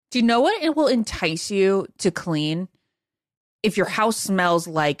Do you know what it will entice you to clean? If your house smells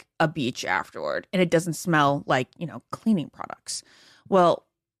like a beach afterward and it doesn't smell like, cleaning products. Well,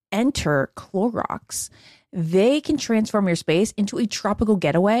 enter Clorox. They can transform your space into a tropical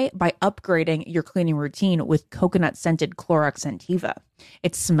getaway by upgrading your cleaning routine with coconut-scented Clorox Scentiva.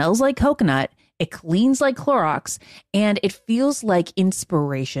 It smells like coconut, it cleans like Clorox, and it feels like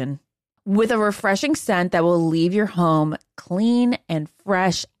inspiration. With a refreshing scent that will leave your home clean and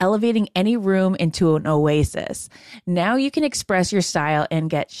fresh, elevating any room into an oasis. Now you can express your style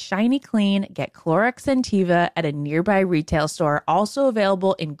and get shiny clean. Get Clorox Scentiva at a nearby retail store, also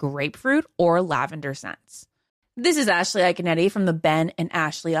available in grapefruit or lavender scents. This is Ashley Iconetti from the Ben and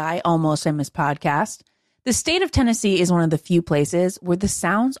Ashley I Almost Famous podcast. The state of Tennessee is one of the few places where the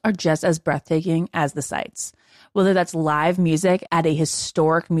sounds are just as breathtaking as the sights. Whether that's live music at a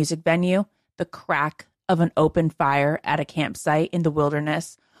historic music venue, the crack of an open fire at a campsite in the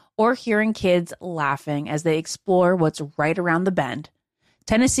wilderness, or hearing kids laughing as they explore what's right around the bend,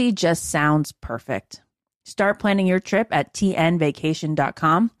 Tennessee just sounds perfect. Start planning your trip at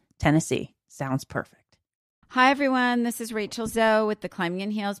tnvacation.com. Tennessee sounds perfect. Hi, everyone. This is Rachel Zoe with the Climbing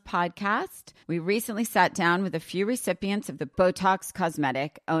in Heels podcast. We recently sat down with a few recipients of the Botox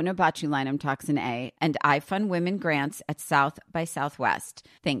Cosmetic, Onabotulinum Toxin A, and iFund Women grants at South by Southwest,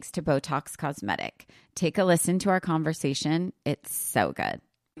 thanks to Botox Cosmetic. Take a listen to our conversation. It's so good.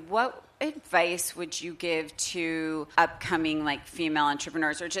 What advice would you give to upcoming female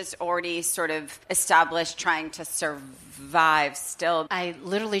entrepreneurs or just already sort of established trying to survive still? I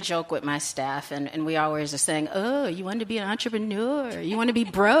literally joke with my staff and we always are saying, oh, you want to be an entrepreneur? You want to be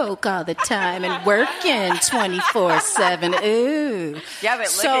broke all the time and working 24/7. Ooh. Yeah,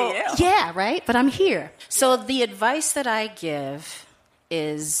 but look at you. Yeah, right? But I'm here. So the advice that I give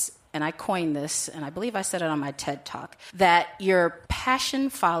is, and I coined this, and I believe I said it on my TED Talk, that your passion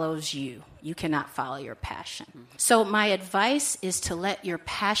follows you. You cannot follow your passion. So my advice is to let your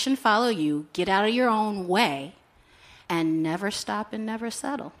passion follow you, get out of your own way, and never stop and never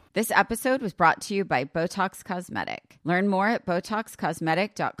settle. This episode was brought to you by Botox Cosmetic. Learn more at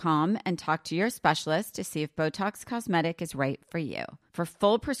BotoxCosmetic.com and talk to your specialist to see if Botox Cosmetic is right for you. For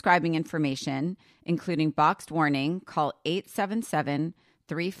full prescribing information, including boxed warning, call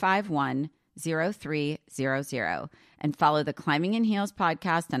 877-351-0300 and follow the Climbing in Heels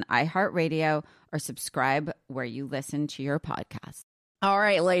podcast on iHeartRadio or subscribe where you listen to your podcast. All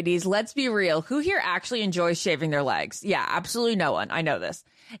right, ladies, let's be real. Who here actually enjoys shaving their legs? Yeah, absolutely no one. I know this.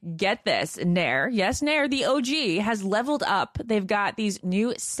 Get this. Nair, yes, Nair, the OG, has leveled up. They've got these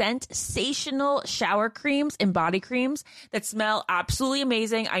new sensational shower creams and body creams that smell absolutely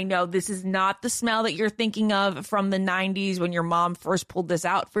amazing. I know this is not the smell that you're thinking of from the 90s when your mom first pulled this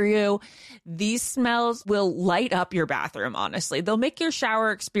out for you. These smells will light up your bathroom, honestly. They'll make your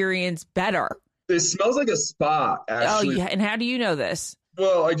shower experience better. It smells like a spa, actually. Oh, yeah. And how do you know this?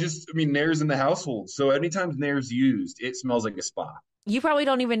 Well, Nair's in the household. So anytime Nair's used, it smells like a spa. You probably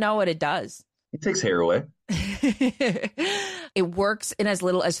don't even know what it does. It takes hair away. It works in as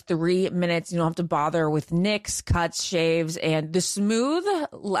little as 3 minutes. You don't have to bother with nicks, cuts, shaves, and the smooth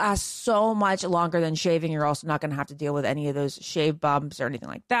lasts so much longer than shaving. You're also not going to have to deal with any of those shave bumps or anything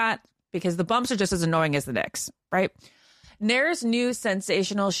like that because the bumps are just as annoying as the nicks, right? Nair's new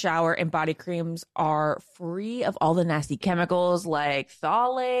sensational shower and body creams are free of all the nasty chemicals like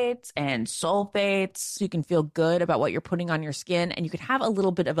phthalates and sulfates. So you can feel good about what you're putting on your skin, and you can have a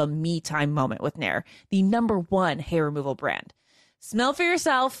little bit of a me time moment with Nair, the #1 hair removal brand. Smell for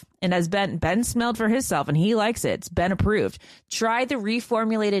yourself, and as Ben smelled for himself, and he likes it. It's Ben approved. Try the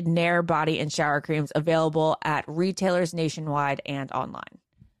reformulated Nair body and shower creams available at retailers nationwide and online.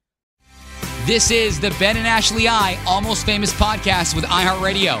 This is the Ben and Ashley I Almost Famous podcast with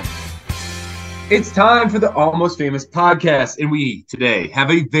iHeartRadio. It's time for the Almost Famous podcast, and we today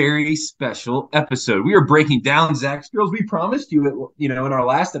have a very special episode. We are breaking down Zach's Girls. We promised you, in our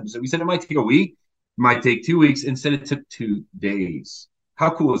last episode, we said it might take a week, it might take 2 weeks. Instead, it took 2 days. How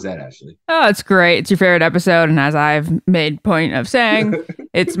cool is that, Ashley? Oh, it's great. It's your favorite episode, and as I've made point of saying,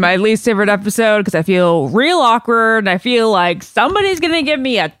 it's my least favorite episode because I feel real awkward, and I feel like somebody's going to give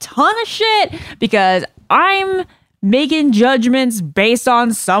me a ton of shit because I'm making judgments based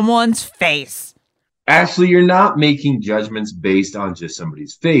on someone's face. Ashley, you're not making judgments based on just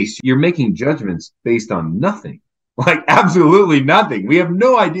somebody's face. You're making judgments based on nothing. Like, absolutely nothing. We have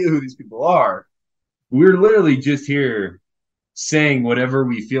no idea who these people are. We're literally just here saying whatever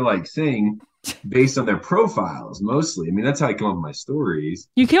we feel like saying based on their profiles, mostly. I mean, that's how I come up with my stories.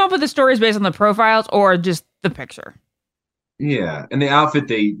 You came up with the stories based on the profiles or just the picture? Yeah, and the outfit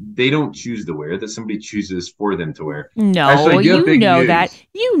they don't choose to wear, that somebody chooses for them to wear. No, Actually, you big know news. that.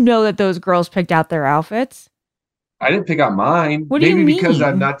 You know that those girls picked out their outfits. I didn't pick out mine. What do you Maybe because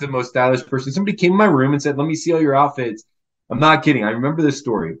I'm mean? not the most stylish person. Somebody came in my room and said, "Let me see all your outfits." I'm not kidding. I remember this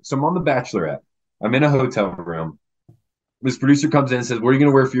story. So I'm on The Bachelorette. I'm in a hotel room. This producer comes in and says, "What are you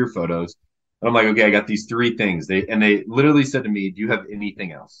going to wear for your photos?" And I'm like, "Okay, I got these 3 things." They literally said to me, "Do you have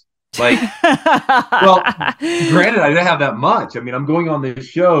anything else?" Like, well, granted, I didn't have that much. I mean, I'm going on this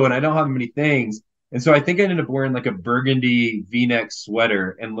show and I don't have many things. And so I think I ended up wearing like a burgundy V-neck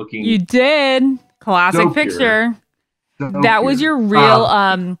sweater and looking You did. Classic so pure. picture. That was your real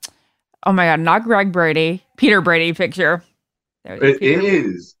oh my god, not Greg Brady, Peter Brady picture. It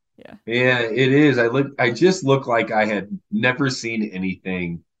is. Yeah, it is. I just look like I had never seen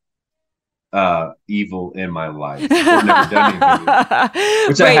anything evil in my life or never done anything,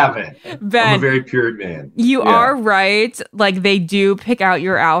 which I haven't. Ben, I'm a very pure man. You are right. Like, they do pick out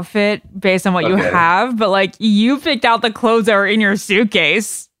your outfit based on what you have, but like, you picked out the clothes that are in your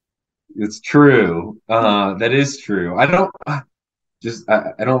suitcase. It's true. That is true. I don't have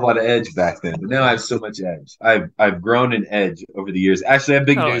a lot of edge back then, but now I have so much edge. I've grown an edge over the years. Actually, I have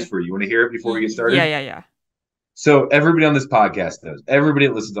big news for you. You want to hear it before we get started? Yeah. So everybody on this podcast knows, everybody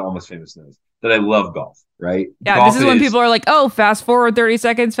that listens to Almost Famous knows that I love golf, right? Yeah, golf this is when people are like, oh, fast forward 30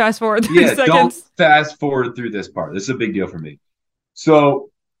 seconds, fast forward 30 seconds. Don't fast forward through this part. This is a big deal for me. So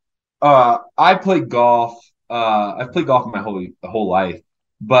I played golf. I've played golf my whole life,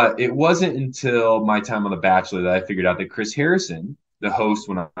 but it wasn't until my time on The Bachelor that I figured out that Chris Harrison, the host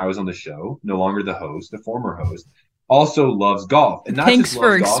when I was on the show, no longer the host, the former host, also loves golf. And not Thanks just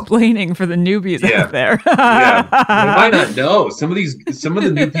for golf. explaining for the newbies out there. Yeah, they might not know. Some of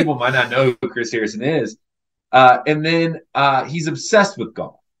the new people might not know who Chris Harrison is. And then he's obsessed with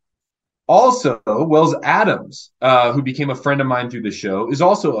golf. Also, Wells Adams, who became a friend of mine through the show, is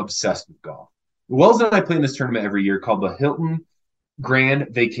also obsessed with golf. Wells and I play in this tournament every year called the Hilton Grand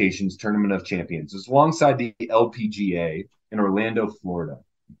Vacations Tournament of Champions. It's alongside the LPGA in Orlando, Florida.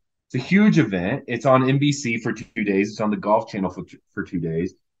 It's a huge event. It's on NBC for 2 days. It's on the Golf Channel for 2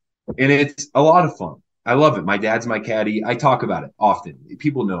 days. And it's a lot of fun. I love it. My dad's my caddy. I talk about it often.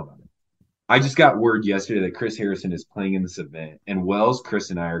 People know about it. I just got word yesterday that Chris Harrison is playing in this event. And Wells, Chris,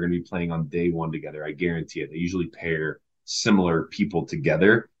 and I are going to be playing on day one together. I guarantee it. They usually pair similar people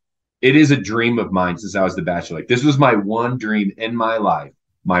together. It is a dream of mine since I was The Bachelor. Like, this was my one dream in my life.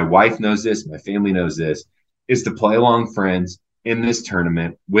 My wife knows this. My family knows this. Is to play along friends in this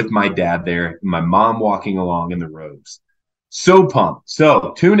tournament with my dad there, and my mom walking along in the robes. So pumped.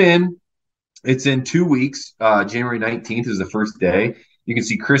 So tune in. It's in 2 weeks. January 19th is the first day. You can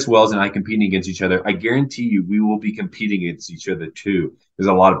see Chris Wells and I competing against each other. I guarantee you we will be competing against each other too. There's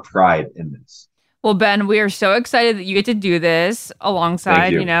a lot of pride in this. Well, Ben, we are so excited that you get to do this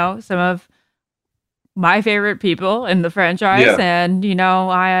alongside, some of my favorite people in the franchise. Yeah. And,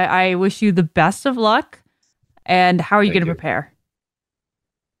 I wish you the best of luck. And how are you going to prepare?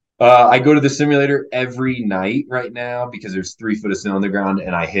 I go to the simulator every night right now because there's 3 foot of snow on the ground,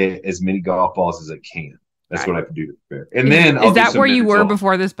 and I hit as many golf balls as I can. That's what I can do to prepare. And then is that where you were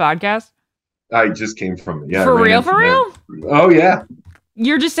before this podcast? I just came from it. Yeah. For real? Oh, yeah.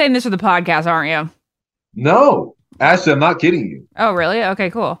 You're just saying this for the podcast, aren't you? No. Ashley, I'm not kidding you. Oh, really?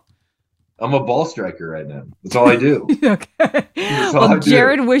 Okay, cool. I'm a ball striker right now. That's all I do. Okay. Well,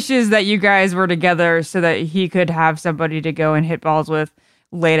 Jared wishes that you guys were together so that he could have somebody to go and hit balls with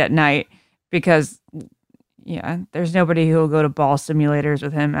late at night because, there's nobody who will go to ball simulators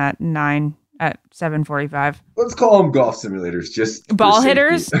with him at 7:45. Let's call them golf simulators. Just ball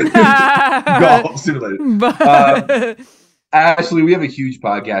hitters? Golf simulators. Ashley, we have a huge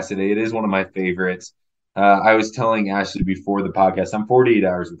podcast today. It is one of my favorites. I was telling Ashley before the podcast, I'm 48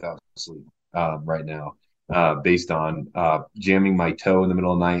 hours without sleep right now, based on jamming my toe in the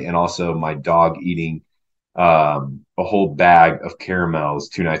middle of the night and also my dog eating a whole bag of caramels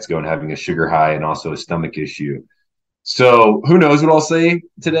 2 nights ago and having a sugar high and also a stomach issue. So who knows what I'll say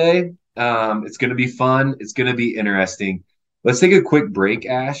today? It's going to be fun. It's going to be interesting. Let's take a quick break,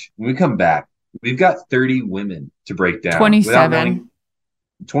 Ash. When we come back, we've got 30 women to break down. 27.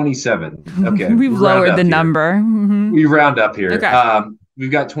 27. Okay. We've lowered the number. Mm-hmm. We round up here. Okay. We've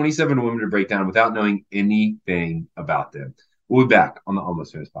got 27 women to break down without knowing anything about them. We'll be back on the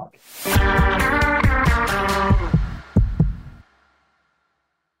Almost Famous podcast.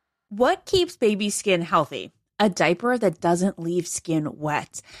 What keeps baby skin healthy? A diaper that doesn't leave skin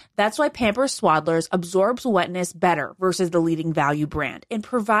wet. That's why Pampers Swaddlers absorbs wetness better versus the leading value brand and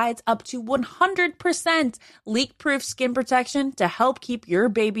provides up to 100% leak-proof skin protection to help keep your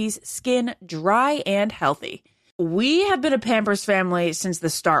baby's skin dry and healthy. We have been a Pampers family since the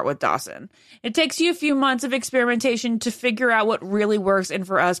start with Dawson. It takes you a few months of experimentation to figure out what really works, and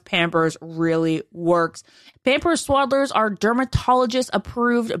for us, Pampers really works. Pampers Swaddlers are dermatologist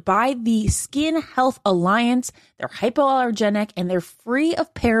approved by the Skin Health Alliance. They're hypoallergenic and they're free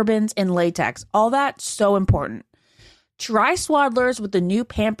of parabens and latex. All that so important. Try Swaddlers with the new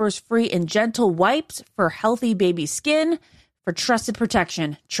Pampers Free and Gentle wipes for healthy baby skin. For trusted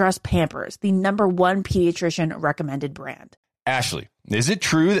protection, trust Pampers, the #1 pediatrician recommended brand. Ashley, is it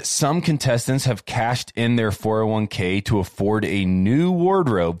true that some contestants have cashed in their 401k to afford a new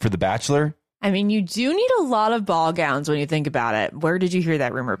wardrobe for The Bachelor? I mean, you do need a lot of ball gowns when you think about it. Where did you hear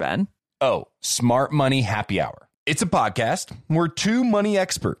that rumor, Ben? Oh, Smart Money Happy Hour. It's a podcast where two money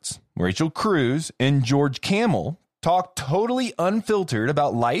experts, Rachel Cruz and George Camel, talk totally unfiltered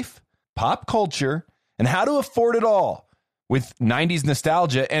about life, pop culture, and how to afford it all, with 90s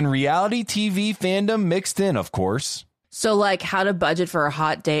nostalgia and reality TV fandom mixed in, of course. So, like, how to budget for a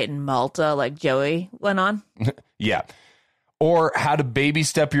hot date in Malta, like Joey went on? Yeah. Or how to baby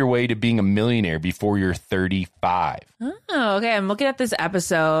step your way to being a millionaire before you're 35. Oh, okay. I'm looking at this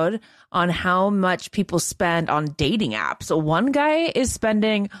episode on how much people spend on dating apps. So one guy is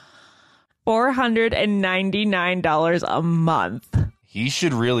spending $499 a month. He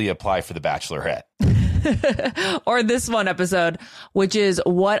should really apply for The Bachelorette. Or this one episode, which is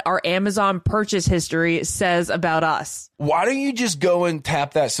what our Amazon purchase history says about us. Why don't you just go and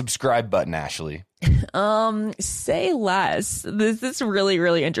tap that subscribe button, Ashley? Say less. This is really,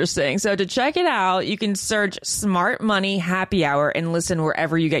 really interesting. So to check it out, you can search Smart Money Happy Hour and listen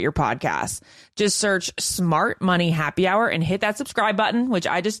wherever you get your podcasts. Just search Smart Money Happy Hour and hit that subscribe button, which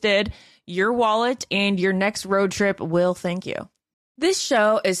I just did. Your wallet and your next road trip will thank you. This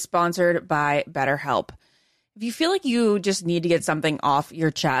show is sponsored by BetterHelp. If you feel like you just need to get something off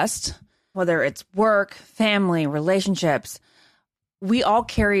your chest, whether it's work, family, relationships, we all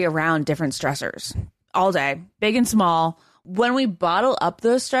carry around different stressors all day, big and small. When we bottle up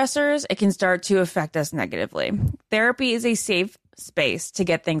those stressors, it can start to affect us negatively. Therapy is a safe space to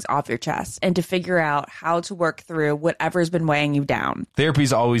get things off your chest and to figure out how to work through whatever's been weighing you down.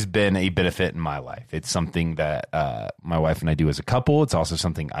 Therapy's always been a benefit in my life. It's something that my wife and I do as a couple. It's also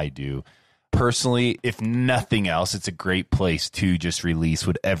something I do personally. If nothing else, it's a great place to just release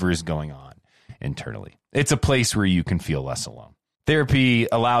whatever is going on internally. It's a place where you can feel less alone. Therapy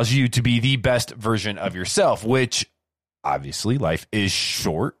allows you to be the best version of yourself, which obviously life is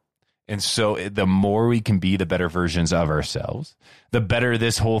short. And so the more we can be the better versions of ourselves, the better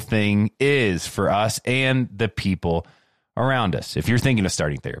this whole thing is for us and the people around us. If you're thinking of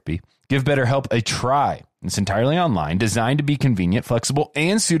starting therapy, give BetterHelp a try. It's entirely online, designed to be convenient, flexible,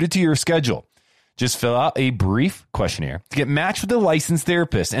 and suited to your schedule. Just fill out a brief questionnaire to get matched with a licensed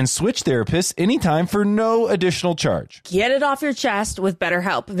therapist and switch therapists anytime for no additional charge. Get it off your chest with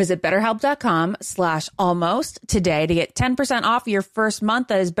BetterHelp. Visit BetterHelp.com/almost today to get 10% off your first month.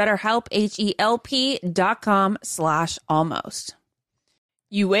 That is BetterHelp, HELP.com/almost.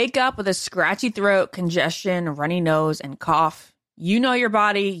 You wake up with a scratchy throat, congestion, runny nose, and cough. You know your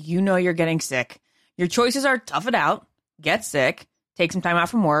body. You know you're getting sick. Your choices are tough it out, get sick, take some time out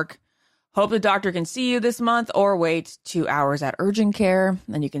from work, hope the doctor can see you this month, or wait 2 hours at urgent care.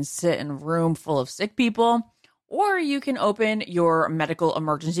 Then you can sit in a room full of sick people. Or you can open your medical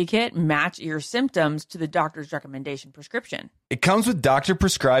emergency kit, match your symptoms to the doctor's recommendation prescription. It comes with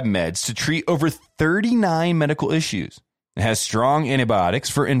doctor-prescribed meds to treat over 39 medical issues. It has strong antibiotics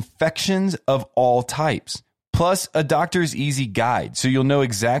for infections of all types. Plus, a doctor's easy guide, so you'll know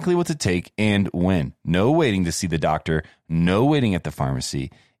exactly what to take and when. No waiting to see the doctor, no waiting at the pharmacy.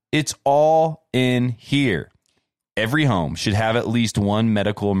 It's all in here. Every home should have at least one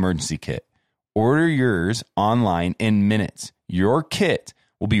medical emergency kit. Order yours online in minutes. Your kit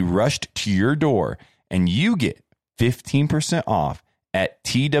will be rushed to your door, and you get 15% off at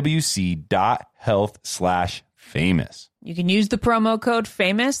twc.health/famous. You can use the promo code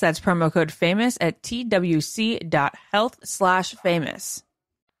FAMOUS. That's promo code FAMOUS at twc.health/famous.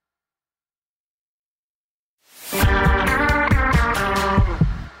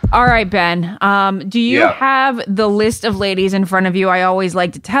 All right, Ben. Do you have the list of ladies in front of you? I always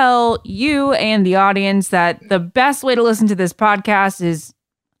like to tell you and the audience that the best way to listen to this podcast is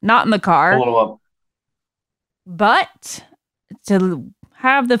not in the car, but to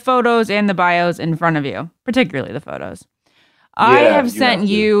have the photos and the bios in front of you, particularly the photos. I have sent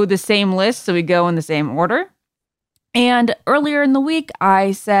you the same list, so we go in the same order. And earlier in the week,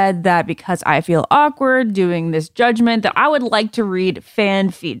 I said that because I feel awkward doing this judgment, that I would like to read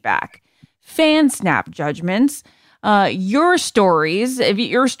fan feedback, fan snap judgments your stories. If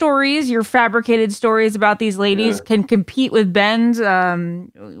your stories, your fabricated stories about these ladies can compete with Ben's,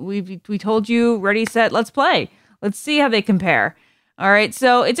 we told you, ready, set, let's play. Let's see how they compare. All right,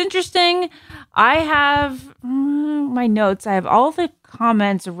 so it's interesting. I have my notes. I have all the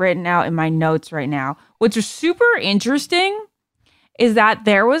comments written out in my notes right now. What's super interesting is that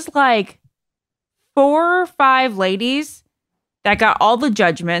there was like 4 or 5 ladies that got all the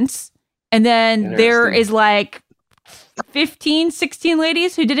judgments. And then there is like 15, 16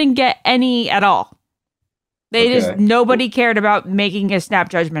 ladies who didn't get any at all. Nobody cared about making a snap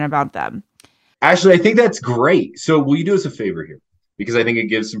judgment about them. Actually, I think that's great. So will you do us a favor here? Because I think it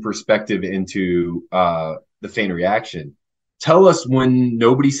gives some perspective into the fan reaction. Tell us when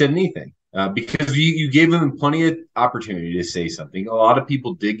nobody said anything. Because you gave them plenty of opportunity to say something. A lot of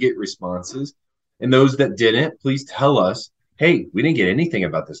people did get responses. And those that didn't, please tell us, hey, we didn't get anything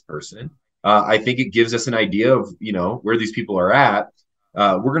about this person. I think it gives us an idea of, where these people are at.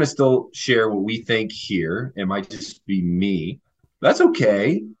 We're going to still share what we think here. It might just be me. That's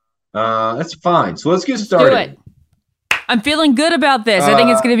okay. That's fine. So let's get started. Do it. I'm feeling good about this. I think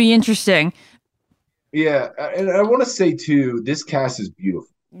it's going to be interesting. Yeah. And I want to say, too, this cast is beautiful.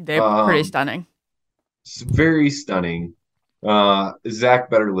 They're pretty stunning. It's very stunning. Zach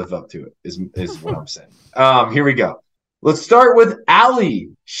better live up to it, is what I'm saying. Here we go. Let's start with Allie.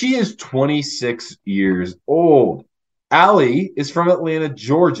 She is 26 years old. Allie is from Atlanta,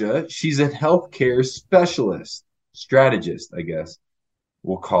 Georgia. She's a healthcare strategist, I guess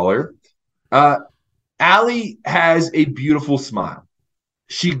we'll call her. Allie has a beautiful smile.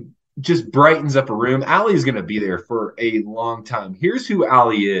 She just brightens up a room. Allie is going to be there for a long time. Here's who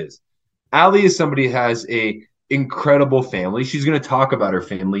Allie is. Allie is somebody who has a incredible family. She's going to talk about her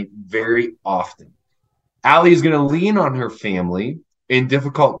family very often. Allie is going to lean on her family in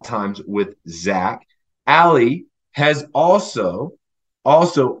difficult times with Zach. Allie has also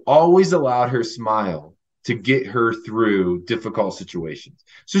always allowed her smile to get her through difficult situations.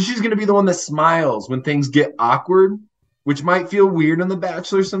 So she's going to be the one that smiles when things get awkward, which might feel weird on The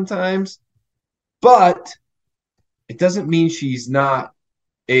Bachelor sometimes, but it doesn't mean she's not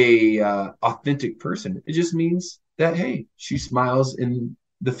a authentic person. It just means that, hey, she smiles in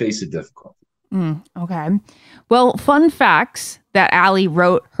the face of difficulty. Okay. Well, fun facts that Allie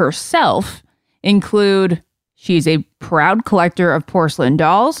wrote herself include she's a proud collector of porcelain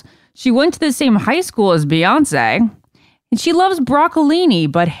dolls. She went to the same high school as Beyonce. And she loves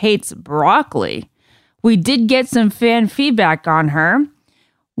broccolini but hates broccoli. We did get some fan feedback on her.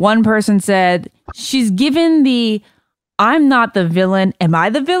 One person said, she's given the I'm not the villain, am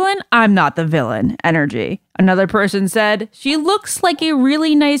I the villain? I'm not the villain energy. Another person said, she looks like a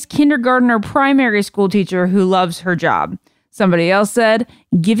really nice kindergarten or primary school teacher who loves her job. Somebody else said,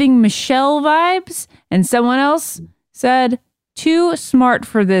 giving Michelle vibes. And someone else said, too smart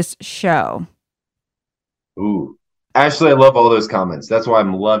for this show. Ooh. Ashley, I love all those comments. That's why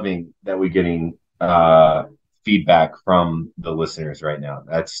I'm loving that we're getting feedback from the listeners right now.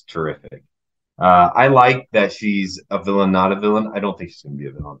 That's terrific. I like that she's a villain, not a villain. I don't think she's going to be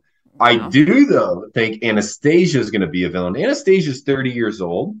a villain. No. I do, though, think Anastasia is going to be a villain. Anastasia's 30 years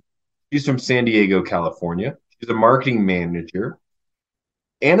old. She's from San Diego, California. She's a marketing manager.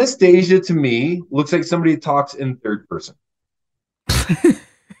 Anastasia, to me, looks like somebody who talks in third person.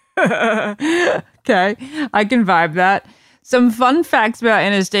 Okay, I can vibe that. Some fun facts about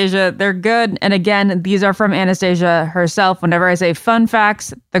Anastasia. They're good. And again, these are from Anastasia herself. Whenever I say fun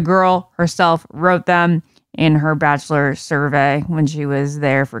facts, the girl herself wrote them in her Bachelor survey when she was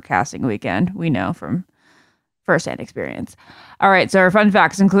there for casting weekend. We know from firsthand experience. All right, so her fun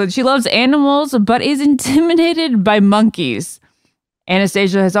facts include she loves animals but is intimidated by monkeys.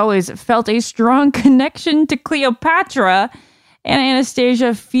 Anastasia has always felt a strong connection to Cleopatra. And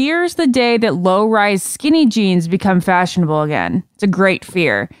Anastasia fears the day that low-rise skinny jeans become fashionable again. It's a great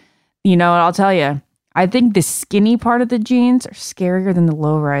fear. You know what, I'll tell you. I think the skinny part of the jeans are scarier than the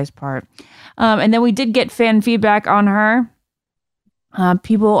low-rise part. And then we did get fan feedback on her.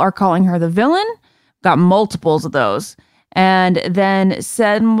 People are calling her the villain. Got multiples of those. And then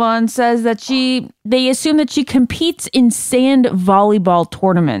someone says that they assume that she competes in sand volleyball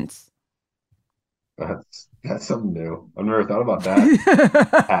tournaments. That's something new. I've never thought about that.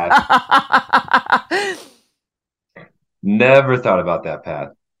 Never thought about that,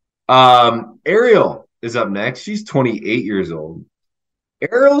 Pat. Ariel is up next. She's 28 years old.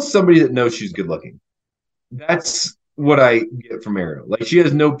 Ariel's somebody that knows she's good looking. That's what I get from Ariel. Like, she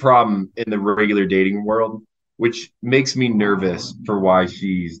has no problem in the regular dating world, which makes me nervous for why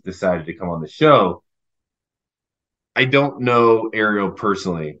she's decided to come on the show. I don't know Ariel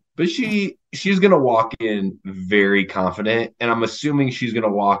personally, but she's gonna walk in very confident, and I'm assuming she's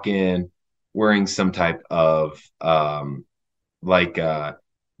gonna walk in wearing some type of like a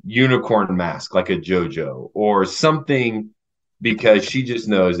unicorn mask, like a JoJo or something, because she just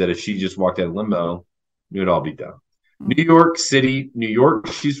knows that if she just walked out of limo, it would all be done. New York City, New York,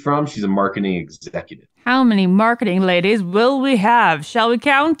 she's a marketing executive. How many marketing ladies will we have? Shall we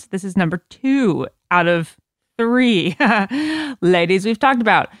count? This is number 2 out of 3 ladies we've talked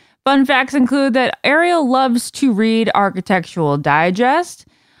about. Fun facts include that Ariel loves to read Architectural Digest.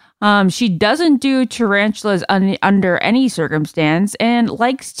 She doesn't do tarantulas under any circumstance and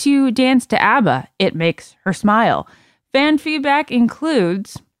likes to dance to ABBA. It makes her smile. Fan feedback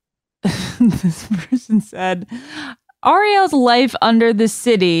includes, this person said, Ariel's life under the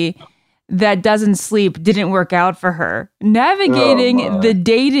city that doesn't sleep didn't work out for her. Navigating the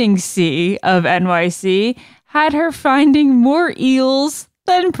dating sea of NYC had her finding more eels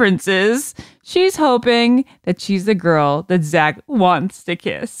than princes. She's hoping that she's the girl that Zach wants to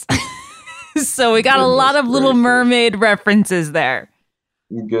kiss. So we got a lot of Little Mermaid references there.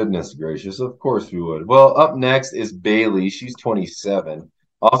 Goodness gracious, of course we would. Well, up next is Bailey. She's 27.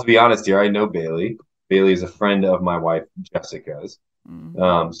 I'll have to be honest here, I know Bailey. Bailey is a friend of my wife Jessica's.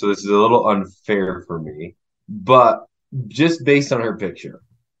 So this is a little unfair for me, but just based on her picture,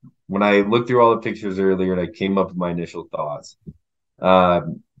 when I looked through all the pictures earlier and I came up with my initial thoughts,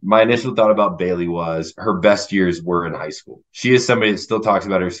 my initial thought about Bailey was her best years were in high school. She is somebody that still talks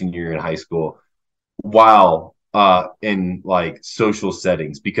about her senior year in high school while in like social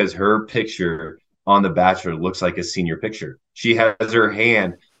settings, because her picture on The Bachelor looks like a senior picture. She has her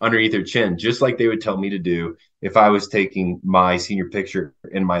hand underneath her chin, just like they would tell me to do if I was taking my senior picture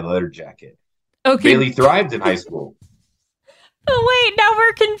in my leather jacket. Okay. Bailey thrived in high school. Oh, wait, now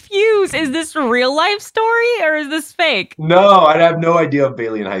we're confused. Is this a real life story or is this fake? No, I have no idea of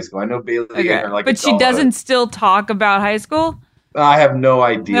Bailey in high school. I know Bailey in her like but she doesn't still talk about high school? I have no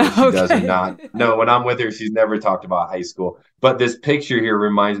idea. She does or not. No, when I'm with her, she's never talked about high school. But this picture here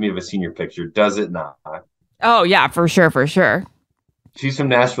reminds me of a senior picture. Does it not? Oh, yeah, for sure, for sure. She's from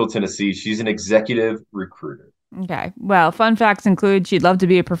Nashville, Tennessee. She's an executive recruiter. Okay. Well, fun facts include she'd love to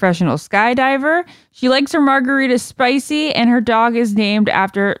be a professional skydiver. She likes her margarita spicy, and her dog is named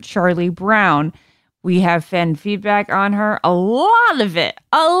after Charlie Brown. We have fan feedback on her. A lot of it.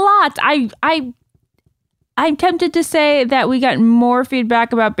 A lot. I'm tempted to say that we got more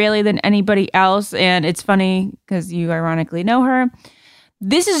feedback about Bailey than anybody else, and it's funny because you ironically know her.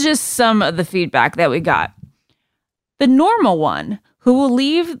 This is just some of the feedback that we got. The normal one, who will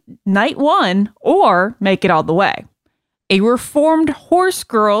leave night 1 or make it all the way. A reformed horse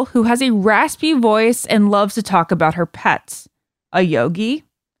girl who has a raspy voice and loves to talk about her pets. A yogi.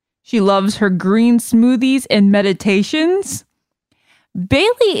 She loves her green smoothies and meditations.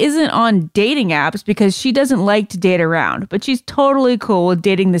 Bailey isn't on dating apps because she doesn't like to date around, but she's totally cool with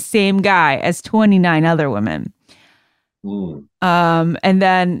dating the same guy as 29 other women. And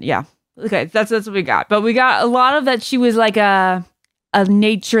then, yeah. Okay, that's what we got. But we got a lot of that she was like a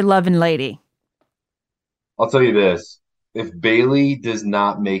nature-loving lady. I'll tell you this. If Bailey does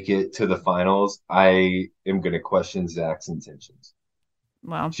not make it to the finals, I am going to question Zach's intentions.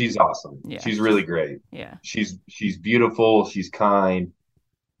 Well, she's awesome. Yeah, she's really great. Yeah, she's beautiful. She's kind.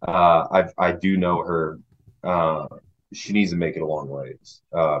 I do know her. She needs to make it a long ways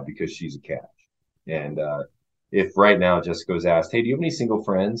because she's a catch. And if right now Jessica was asked, "Hey, do you have any single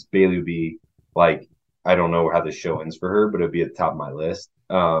friends?" Bailey would be like, I don't know how the show ends for her, but it'd be at the top of my list.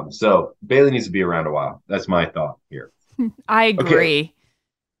 So Bailey needs to be around a while. That's my thought here. I agree. Okay.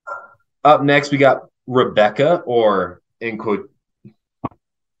 Up next, we got Rebecca, or in quote.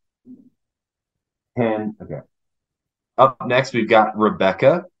 Okay. Up next, we've got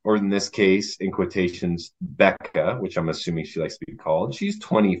Rebecca, or in this case, in quotations, Becca, which I'm assuming she likes to be called. She's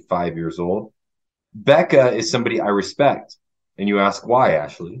 25 years old. Becca is somebody I respect. And you ask why,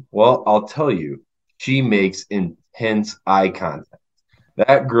 Ashley? Well, I'll tell you. She makes intense eye contact.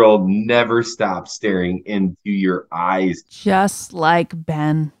 That girl never stops staring into your eyes. Just like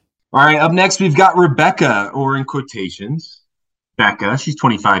Ben. All right, up next, we've got Rebecca, or in quotations, Becca. She's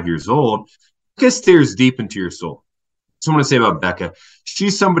 25 years old. Becca stares deep into your soul. So I'm going to say about Becca.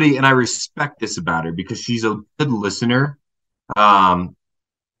 She's somebody, and I respect this about her, because she's a good listener.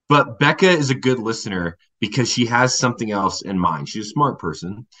 But Becca is a good listener because she has something else in mind. She's a smart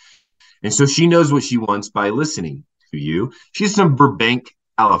person. And so she knows what she wants by listening to you. She's from Burbank,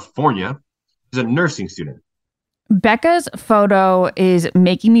 California. She's a nursing student. Becca's photo is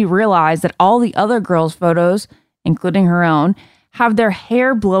making me realize that all the other girls' photos, including her own, have their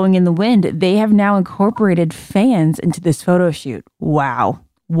hair blowing in the wind. They have now incorporated fans into this photo shoot. Wow.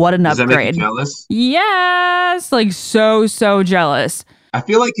 What an Does that make upgrade. you jealous? Yes. Like so jealous. I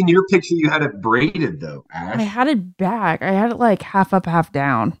feel like in your picture you had it braided though, Ash. I had it back. I had it like half up, half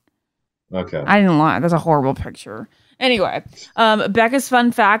down. Okay. I didn't lie. That's a horrible picture. Anyway, Becca's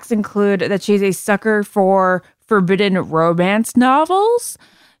fun facts include that she's a sucker for forbidden romance novels.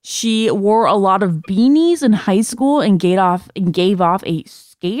 She wore a lot of beanies in high school and gave off a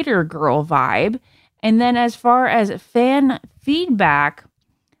skater girl vibe. And then as far as fan feedback,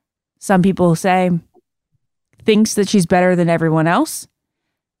 some people say thinks that she's better than everyone else.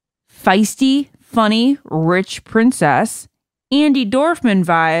 Feisty, funny, rich princess, Andy Dorfman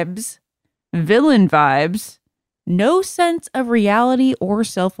vibes, villain vibes, no sense of reality or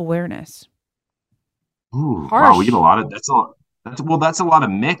self-awareness. Ooh, Harsh. wow, we get a lot of that's a lot of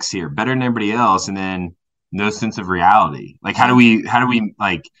mix here. Better than everybody else, and then no sense of reality. Like how do we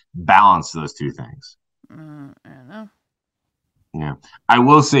like balance those two things? I don't know. Yeah. I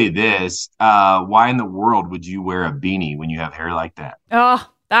will say this, why in the world would you wear a beanie when you have hair like that? Oh,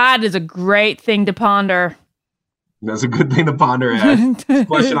 that is a great thing to ponder. That's a good thing to ponder, Ash. It's a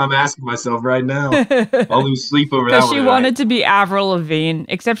question I'm asking myself right now. I'll lose sleep over that Because one. she wanted to be Avril Lavigne,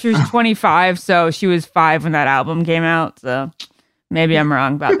 except she was 25, so she was 5 when that album came out. So maybe I'm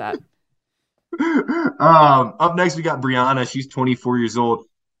wrong about that. Up next, we got Brianna. She's 24 years old.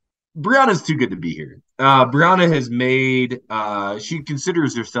 Brianna's too good to be here. Brianna has made, she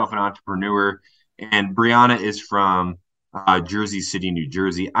considers herself an entrepreneur, and Brianna is from Jersey City, New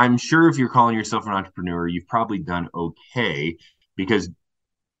Jersey. I'm sure if you're calling yourself an entrepreneur, you've probably done okay, because it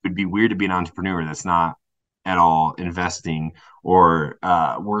would be weird to be an entrepreneur that's not at all investing or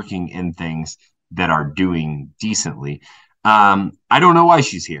working in things that are doing decently. I don't know why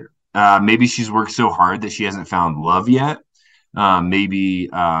she's here. Maybe she's worked so hard that she hasn't found love yet. Maybe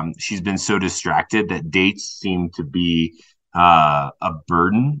she's been so distracted that dates seem to be a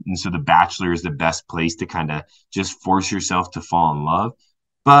burden. And so The Bachelor is the best place to kind of just force yourself to fall in love.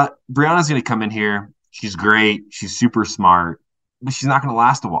 But Brianna's going to come in here. She's great. She's super smart. But she's not going to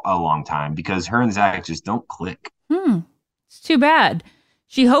last a long time because her and Zach just don't click. It's too bad.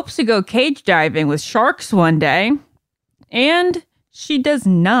 She hopes to go cage diving with sharks one day. And she does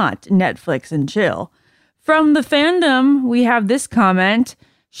not Netflix and chill. From the fandom, we have this comment.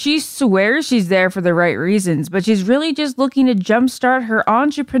 She swears she's there for the right reasons, but she's really just looking to jumpstart her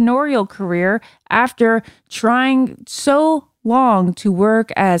entrepreneurial career after trying so long to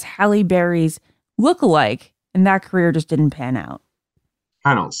work as Halle Berry's lookalike, and that career just didn't pan out.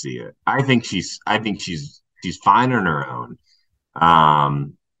 I don't see it. I think she's fine on her own.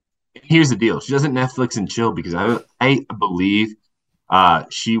 Here's the deal. She doesn't Netflix and chill because I believe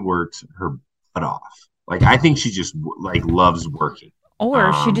she works her butt off. Like, I think she just like loves working.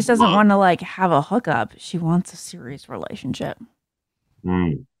 Or she just doesn't want to like have a hookup. She wants a serious relationship.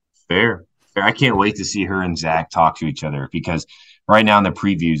 Fair. I can't wait to see her and Zach talk to each other, because right now in the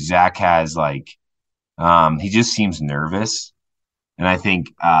preview, Zach has like, he just seems nervous. And I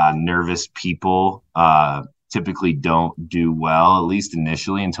think nervous people typically don't do well, at least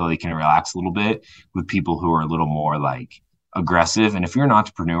initially, until they can relax a little bit with people who are a little more like aggressive. And if you're an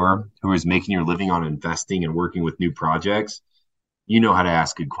entrepreneur who is making your living on investing and working with new projects, you know how to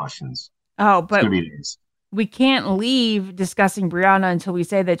ask good questions. Oh, but we can't leave discussing Brianna until we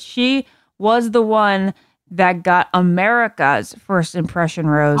say that she was the one that got America's first impression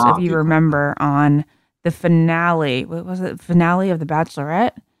rose, if you remember, on the finale. What was it? Finale of The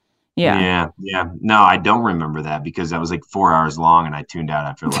Bachelorette? Yeah. No, I don't remember that because that was like 4 hours long and I tuned out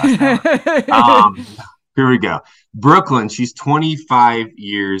after the last hour. Here we go. Brooklyn, she's 25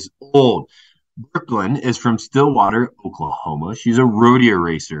 years old. Brooklyn is from Stillwater, Oklahoma. She's a rodeo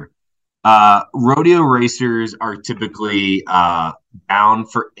racer. Rodeo racers are typically down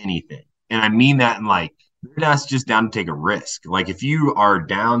for anything. And I mean that in like, they're not just down to take a risk. Like, if you are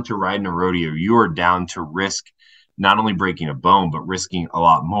down to ride in a rodeo, you are down to risk not only breaking a bone, but risking a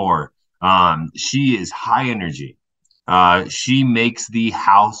lot more. She is high energy. She makes the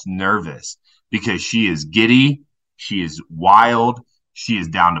house nervous because she is giddy. She is wild. She is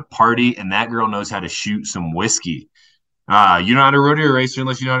down to party. And that girl knows how to shoot some whiskey. You're not a rodeo racer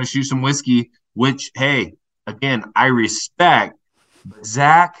unless you know how to shoot some whiskey, which, hey, again, I respect. But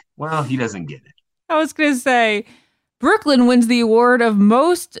Zach, well, he doesn't get it. I was going to say, Brooklyn wins the award of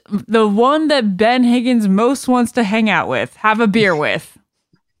the one that Ben Higgins most wants to hang out with, have a beer with.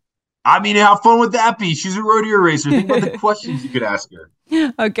 I mean, how fun would that be? She's a rodeo racer. Think about the questions you could ask her.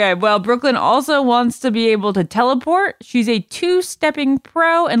 Okay, well, Brooklyn also wants to be able to teleport. She's a 2-stepping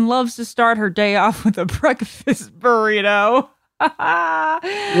pro and loves to start her day off with a breakfast burrito.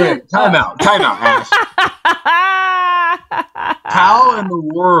 Wait, time out, Ash. How in the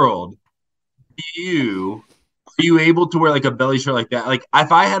world are you able to wear like a belly shirt like that? Like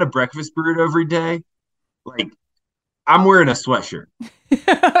if I had a breakfast burrito every day, like I'm wearing a sweatshirt.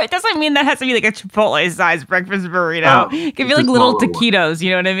 It doesn't mean that has to be like a Chipotle-sized breakfast burrito. It could be like little taquitos, you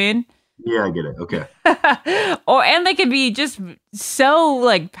know what I mean? Yeah, I get it. Okay. And they could be just so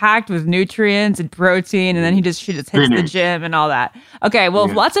like packed with nutrients and protein, and then she just hits the gym and all that. Okay, well,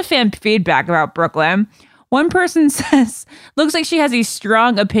 lots of fan feedback about Brooklyn. One person says, looks like she has a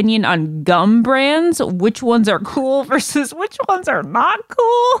strong opinion on gum brands, which ones are cool versus which ones are not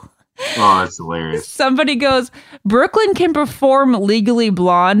cool. Oh, that's hilarious. Somebody goes, Brooklyn can perform Legally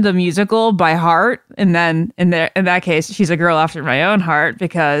Blonde, the musical, by heart. And then in that case, she's a girl after my own heart,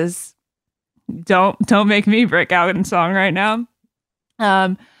 because don't make me break out in song right now.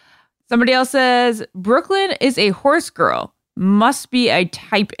 Somebody else says, Brooklyn is a horse girl. Must be a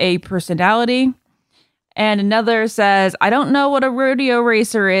type A personality. And another says, I don't know what a rodeo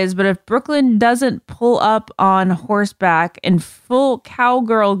racer is, but if Brooklyn doesn't pull up on horseback in full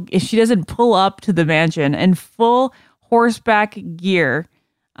cowgirl, if she doesn't pull up to the mansion in full horseback gear,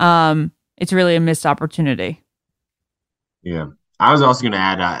 it's really a missed opportunity. Yeah. I was also going to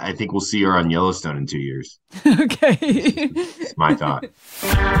add, I think we'll see her on Yellowstone in 2 years. Okay. That's my thought.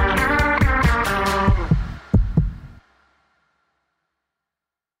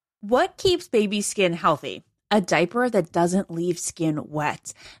 What keeps baby skin healthy? A diaper that doesn't leave skin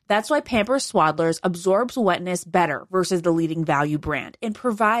wet. That's why Pampers Swaddlers absorbs wetness better versus the leading value brand and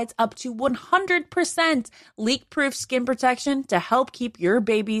provides up to 100% leak-proof skin protection to help keep your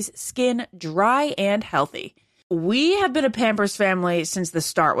baby's skin dry and healthy. We have been a Pampers family since the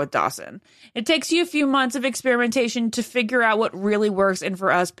start with Dawson. It takes you a few months of experimentation to figure out what really works, and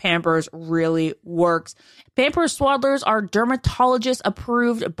for us, Pampers really works. Pampers Swaddlers are dermatologist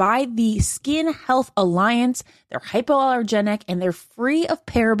approved by the Skin Health Alliance. They're hypoallergenic and they're free of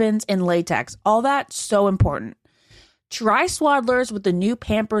parabens and latex. All that so important. Try Swaddlers with the new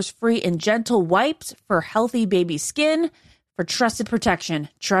Pampers Free and Gentle wipes for healthy baby skin. For trusted protection,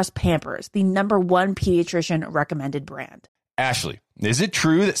 trust Pampers, the #1 pediatrician recommended brand. Ashley, is it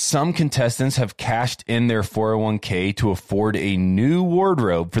true that some contestants have cashed in their 401k to afford a new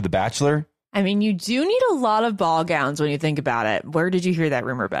wardrobe for The Bachelor? I mean, you do need a lot of ball gowns when you think about it. Where did you hear that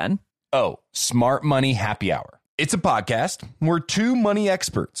rumor, Ben? Oh, Smart Money Happy Hour. It's a podcast where two money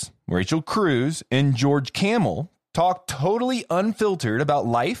experts, Rachel Cruz and George Camel, talk totally unfiltered about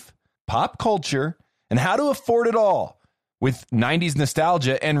life, pop culture, and how to afford it all, with 90s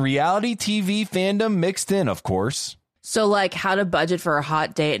nostalgia and reality TV fandom mixed in, of course. So, like, how to budget for a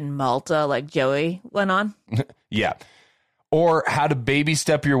hot date in Malta, like Joey went on? Yeah. Or how to baby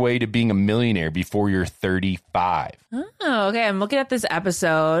step your way to being a millionaire before you're 35. Oh, okay. I'm looking at this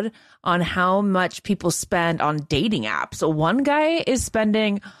episode on how much people spend on dating apps. So one guy is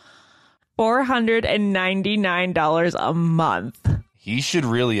spending $499 a month. He should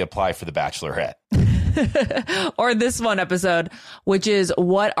really apply for The Bachelorette. Or this one episode, which is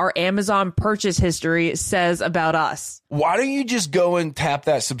what our Amazon purchase history says about us. Why don't you just go and tap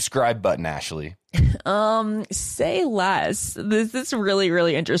that subscribe button, Ashley? Say less. This is really,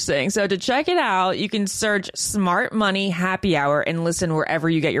 really interesting. So to check it out, you can search Smart Money Happy Hour and listen wherever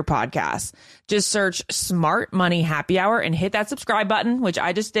you get your podcasts. Just search Smart Money Happy Hour and hit that subscribe button, which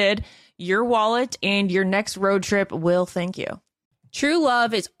I just did. Your wallet and your next road trip will thank you. True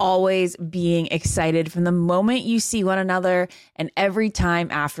love is always being excited from the moment you see one another and every time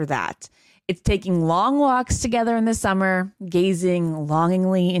after that. It's taking long walks together in the summer, gazing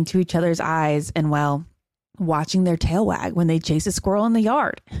longingly into each other's eyes, and, well, watching their tail wag when they chase a squirrel in the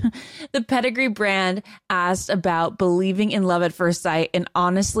yard. The Pedigree brand asked about believing in love at first sight, and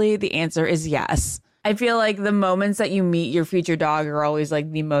honestly, the answer is yes. I feel like the moments that you meet your future dog are always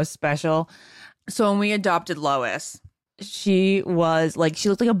like the most special. So when we adopted Lois, she looked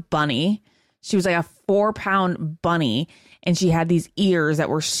like a bunny. She was like a 4-pound bunny, and she had these ears that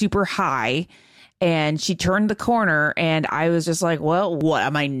were super high, and she turned the corner, and I was just like, well, what?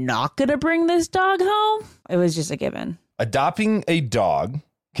 Am I not going to bring this dog home? It was just a given. Adopting a dog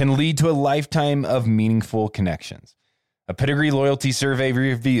can lead to a lifetime of meaningful connections. A Pedigree loyalty survey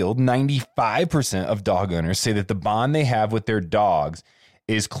revealed 95% of dog owners say that the bond they have with their dogs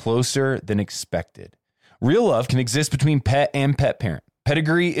is closer than expected. Real love can exist between pet and pet parent.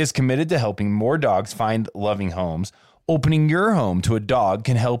 Pedigree is committed to helping more dogs find loving homes. Opening your home to a dog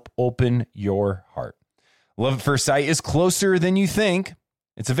can help open your heart. Love at First Sight is closer than you think.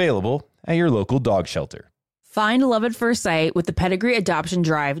 It's available at your local dog shelter. Find love at first sight with the Pedigree Adoption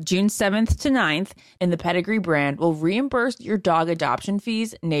Drive June 7th to 9th, and the Pedigree brand will reimburse your dog adoption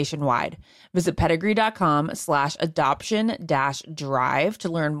fees nationwide. Visit pedigree.com/adoption-drive to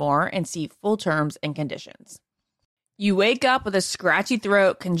learn more and see full terms and conditions. You wake up with a scratchy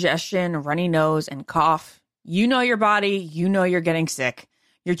throat, congestion, runny nose, and cough. You know your body. You know you're getting sick.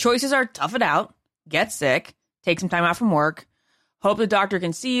 Your choices are tough it out, get sick, take some time out from work, hope the doctor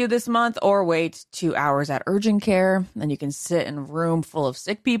can see you this month, or wait 2 hours at urgent care. Then you can sit in a room full of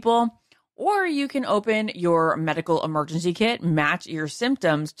sick people. Or you can open your medical emergency kit, match your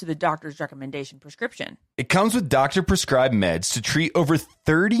symptoms to the doctor's recommendation prescription. It comes with doctor-prescribed meds to treat over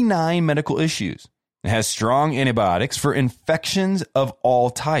 39 medical issues. It has strong antibiotics for infections of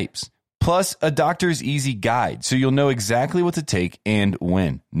all types. Plus, a doctor's easy guide, so you'll know exactly what to take and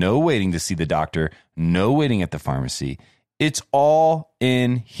when. No waiting to see the doctor, no waiting at the pharmacy. It's all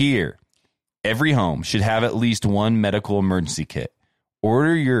in here. Every home should have at least one medical emergency kit.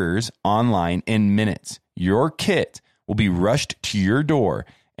 Order yours online in minutes. Your kit will be rushed to your door,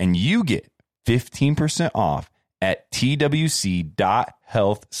 and you get 15% off at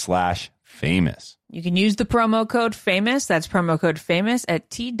twc.health/famous. You can use the promo code FAMOUS. That's promo code FAMOUS at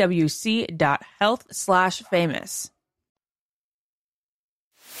twc.health/famous.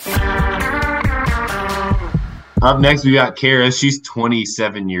 Up next, we got Kara. She's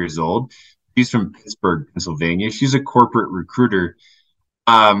 27 years old. She's from Pittsburgh, Pennsylvania. She's a corporate recruiter.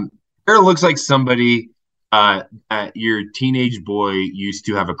 Kara looks like somebody that your teenage boy used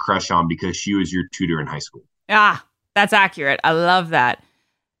to have a crush on because she was your tutor in high school. Ah, that's accurate. I love that.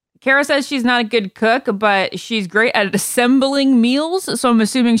 Kara says she's not a good cook, but she's great at assembling meals. So I'm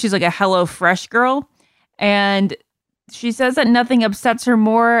assuming she's like a HelloFresh girl. And she says that nothing upsets her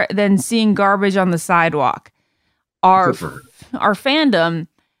more than seeing garbage on the sidewalk. Our fandom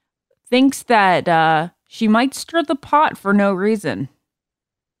thinks that she might stir the pot for no reason.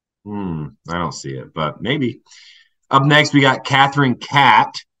 I don't see it, but maybe. Up next, we got Catherine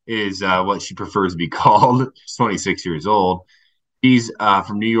Cat, is what she prefers to be called. She's 26 years old. She's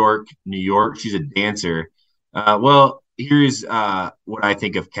from New York, New York. She's a dancer. Well, here's what I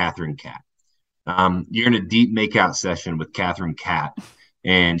think of Catherine Cat. You're in a deep makeout session with Catherine Cat,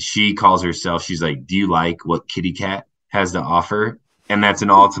 and she calls herself, she's like, do you like what Kitty Cat has to offer? And that's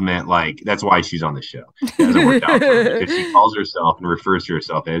an ultimate, like, that's why she's on the show. It hasn't worked out for her because she calls herself and refers to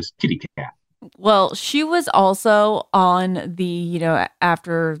herself as Kitty Cat. Well, she was also on the,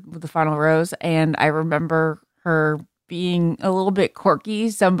 after the final rose, and I remember her being a little bit quirky,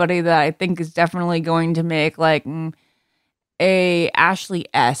 somebody that I think is definitely going to make like a Ashley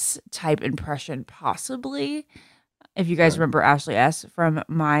S type impression, possibly. If you guys remember Ashley S from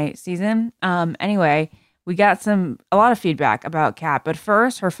my season. Anyway, we got a lot of feedback about Kat, but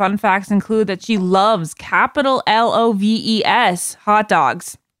first, her fun facts include that she loves capital LOVES hot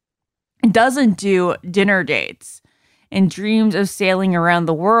dogs, doesn't do dinner dates, and dreams of sailing around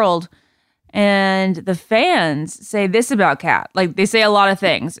the world. And the fans say this about Kat. Like, they say a lot of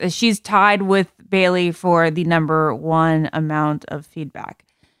things. She's tied with Bailey for the number one amount of feedback.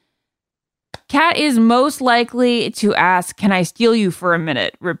 Kat is most likely to ask, "Can I steal you for a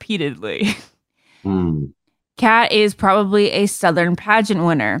minute?" repeatedly. Kat is probably a Southern pageant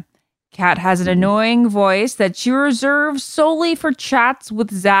winner. Kat has an annoying voice that she reserves solely for chats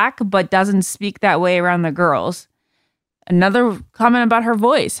with Zach, but doesn't speak that way around the girls. Another comment about her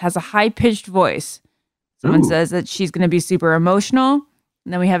voice: has a high-pitched voice. Someone says that she's going to be super emotional.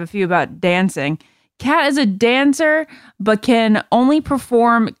 And then we have a few about dancing. Kat is a dancer, but can only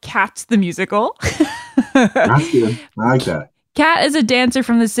perform Cats the Musical. That's good. I like that. Kat is a dancer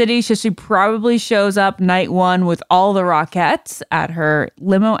from the city, so she probably shows up night one with all the Rockettes at her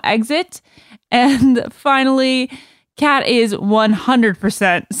limo exit. And finally, Kat is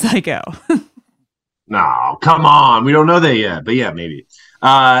 100% psycho. No, come on. We don't know that yet, but yeah, maybe.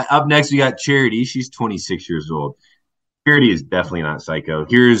 Up next, we got Charity. She's 26 years old. Charity is definitely not psycho.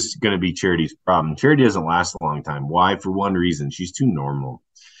 Here's going to be Charity's problem. Charity doesn't last a long time. Why? For one reason, she's too normal.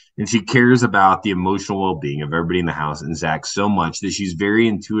 And she cares about the emotional well-being of everybody in the house and Zach so much that she's very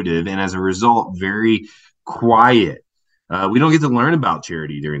intuitive and, as a result, very quiet. We don't get to learn about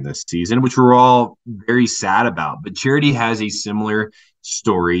Charity during this season, which we're all very sad about. But Charity has a similar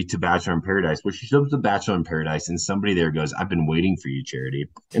story to Bachelor in Paradise, where she shows up to Bachelor in Paradise and somebody there goes, "I've been waiting for you, Charity."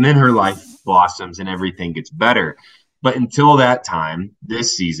 And then her life blossoms and everything gets better. But until that time,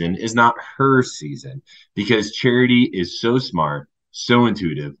 this season is not her season because Charity is so smart, so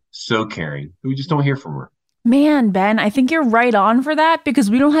intuitive, so caring. We just don't hear from her. Man, Ben, I think you're right on for that because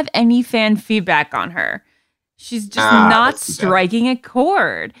we don't have any fan feedback on her. She's just not striking a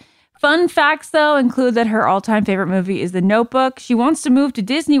chord. Fun facts, though, include that her all-time favorite movie is The Notebook. She wants to move to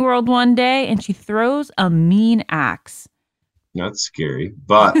Disney World one day, and she throws a mean axe. That's scary.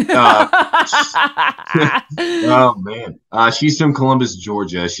 But, oh, man. She's from Columbus,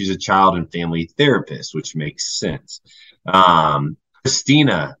 Georgia. She's a child and family therapist, which makes sense.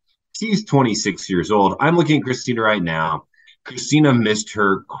 Christina, she's 26 years old. I'm looking at Christina right now. Christina missed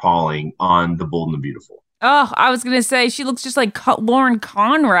her calling on The Bold and the Beautiful. Oh, I was gonna say she looks just like Lauren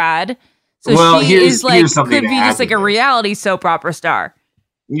Conrad. So Well, she is like here's something could to be add just to like a this. reality soap opera star.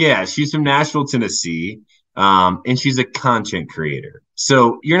 Yeah, she's from Nashville, Tennessee, and she's a content creator.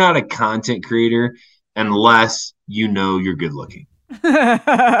 So you're not a content creator unless you know you're good looking.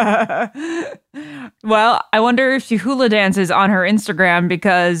 Well, I wonder if she hula dances on her Instagram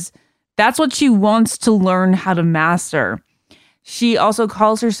because that's what she wants to learn how to master. She also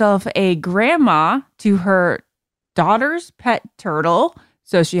calls herself a grandma to her daughter's pet turtle.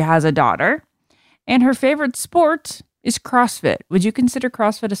 So she has a daughter. And her favorite sport is CrossFit. Would you consider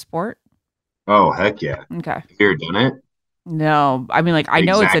CrossFit a sport? Oh, heck yeah. Okay. Have you ever done it? No, I mean, like, I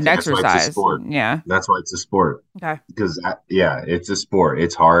know it's an Exactly. That's why it's a exercise. sport. Yeah. That's why it's a sport. Okay. Because, it's a sport.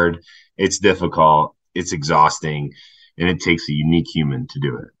 It's hard. It's difficult. It's exhausting. And it takes a unique human to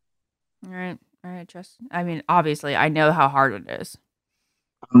do it. All right. All right, Justin. I mean, obviously, I know how hard it is.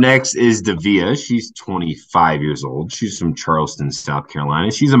 Next is Davia. She's 25 years old. She's from Charleston, South Carolina.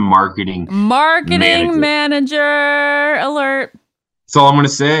 She's a marketing manager alert. That's all I'm going to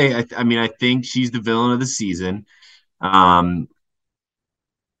say. I mean, I think she's the villain of the season. I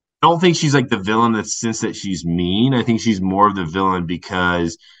don't think she's like the villain in the sense that she's mean. I think she's more of the villain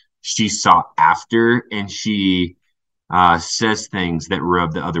because she's sought after and she says things that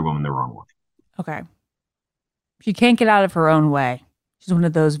rub the other woman the wrong way. Okay. She can't get out of her own way. She's one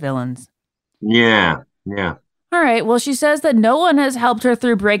of those villains. Yeah, yeah. All right. Well, she says that no one has helped her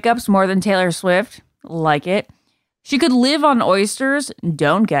through breakups more than Taylor Swift. Like it. She could live on oysters.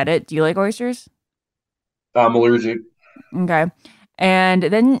 Don't get it. Do you like oysters? I'm allergic. Okay. And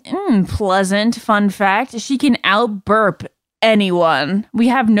then, pleasant fun fact, she can out-burp anyone. We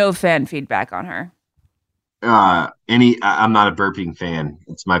have no fan feedback on her. I'm not a burping fan.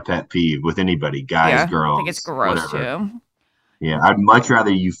 It's my pet peeve with anybody, guys, girls. I think it's gross whatever. too. Yeah, I'd much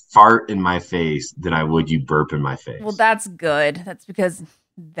rather you fart in my face than I would you burp in my face. Well, that's good. That's because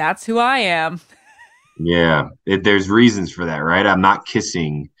that's who I am. Yeah, there's reasons for that, right? I'm not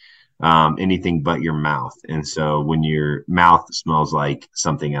kissing anything but your mouth. And so when your mouth smells like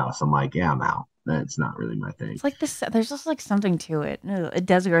something else, I'm like, yeah, I'm out. That's not really my thing. It's like this. There's just like something to it. It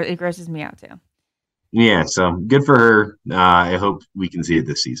does. It grosses me out too. Yeah, so good for her. I hope we can see it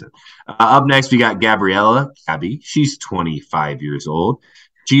this season. Up next, we got Gabriella. Gabby. She's 25 years old.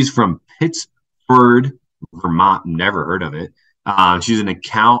 She's from Pittsburgh, Vermont. Never heard of it. She's an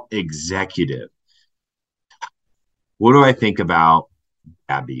account executive. What do I think about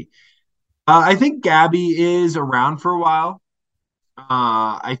Gabby? I think Gabby is around for a while.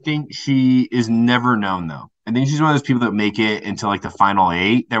 I think she is never known, though. I think she's one of those people that make it into like the final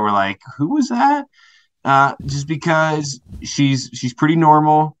 8 that were like, who was that? Just because she's pretty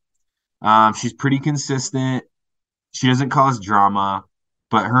normal. She's pretty consistent. She doesn't cause drama,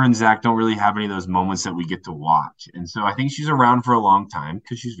 but her and Zach don't really have any of those moments that we get to watch. And so I think she's around for a long time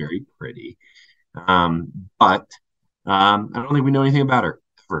because she's very pretty. But I don't think we know anything about her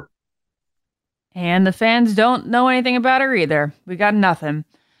ever. And the fans don't know anything about her either. We got nothing.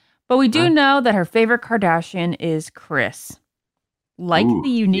 But we do know that her favorite Kardashian is Kris. Like the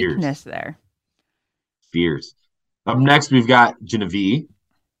uniqueness there. Fierce. Up next, we've got Genevieve.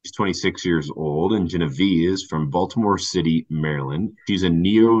 She's 26 years old, and Genevieve is from Baltimore City, Maryland. She's a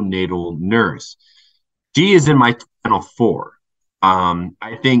neonatal nurse. She is in my final 4.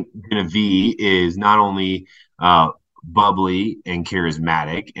 I think Genevieve is not only bubbly and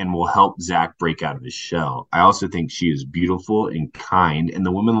charismatic and will help Zach break out of his shell. I also think she is beautiful and kind, and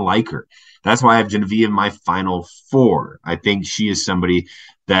the women like her. That's why I have Genevieve in my final 4. I think she is somebody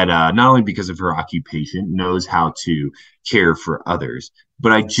that not only because of her occupation knows how to care for others,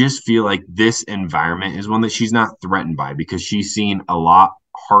 but I just feel like this environment is one that she's not threatened by because she's seen a lot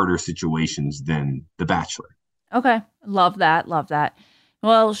harder situations than The Bachelor. Okay. Love that. Love that.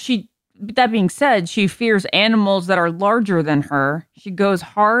 Well, that being said, she fears animals that are larger than her. She goes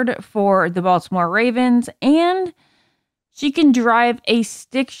hard for the Baltimore Ravens, and she can drive a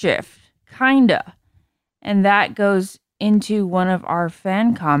stick shift, kinda. And that goes into one of our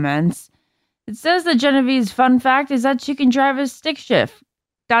fan comments. It says that Genevieve's fun fact is that she can drive a stick shift. ...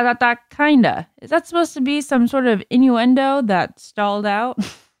 kinda. Is that supposed to be some sort of innuendo that stalled out?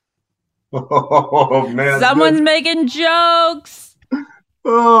 Oh, man. Someone's making jokes.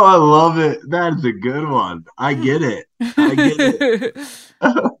 Oh, I love it. That is a good one. I get it. I get it.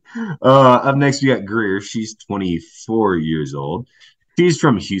 Up next, we got Greer. She's 24 years old. She's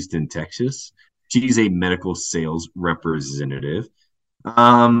from Houston, Texas. She's a medical sales representative.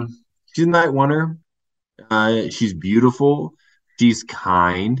 She's a night wonder. She's beautiful. She's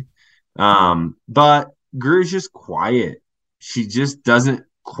kind. But Greer's just quiet. She just doesn't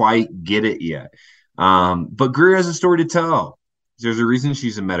quite get it yet. But Greer has a story to tell. There's a reason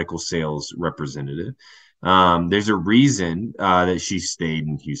she's a medical sales representative. There's a reason that she stayed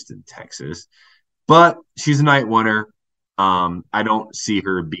in Houston, Texas. But she's a night wonder. I don't see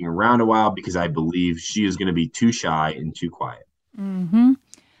her being around a while because I believe she is going to be too shy and too quiet. Mm-hmm.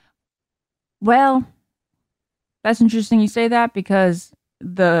 Well, that's interesting you say that because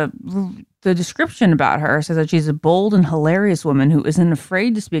the description about her says that she's a bold and hilarious woman who isn't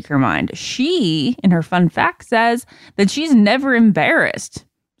afraid to speak her mind. She, in her fun fact, says that she's never embarrassed.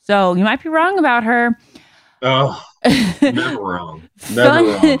 So you might be wrong about her. Oh, never wrong. Never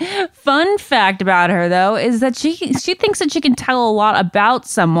wrong. Fun fact about her, though, is that she thinks that she can tell a lot about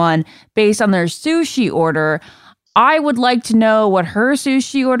someone based on their sushi order. I would like to know what her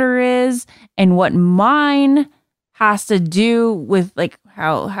sushi order is and what mine has to do with like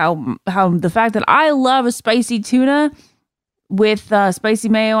how the fact that I love a spicy tuna with spicy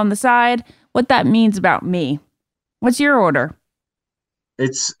mayo on the side, what that means about me. What's your order?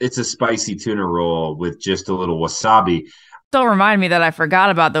 It's a spicy tuna roll with just a little wasabi. Don't remind me that I forgot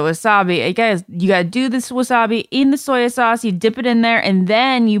about the wasabi. You guys, you got to do this wasabi in the soy sauce. You dip it in there, and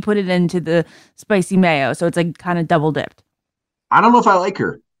then you put it into the spicy mayo. So it's like kind of double dipped. I don't know if I like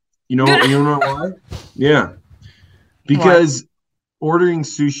her. You know why? Yeah. Because ordering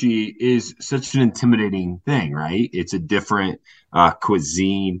sushi is such an intimidating thing, right? It's a different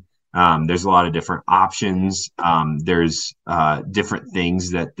cuisine. There's a lot of different options. There's different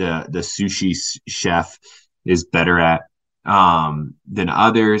things that the sushi chef is better at than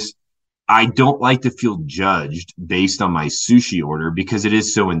others. I don't like to feel judged based on my sushi order because it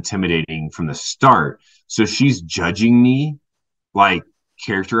is so intimidating from the start. So she's judging me, like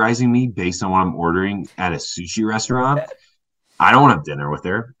characterizing me based on what I'm ordering at a sushi restaurant. I don't want to have dinner with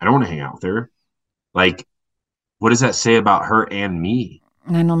her. I don't want to hang out with her. Like, what does that say about her and me?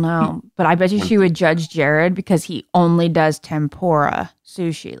 I don't know, but I bet you she would judge Jared because he only does tempura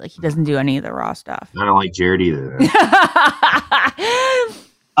sushi. Like he doesn't do any of the raw stuff. I don't like Jared either.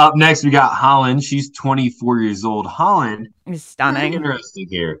 Up next, we got Holland. She's 24 years old. Holland is stunning. Interesting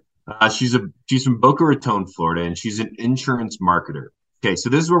here. She's from Boca Raton, Florida, and she's an insurance marketer. Okay, so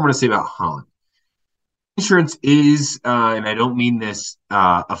this is what I'm going to say about Holland. Insurance is, and I don't mean this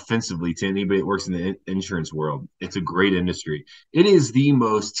offensively to anybody that works in the insurance world. It's a great industry. It is the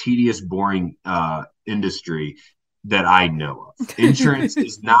most tedious, boring industry that I know of. Insurance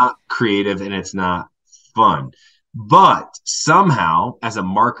is not creative and it's not fun. But somehow, as a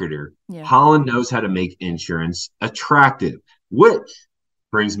marketer, Holland knows how to make insurance attractive, which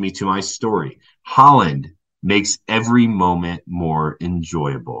brings me to my story. Holland makes every moment more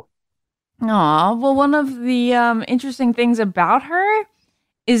enjoyable. Aw, well, one of the interesting things about her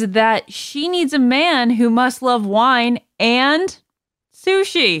is that she needs a man who must love wine and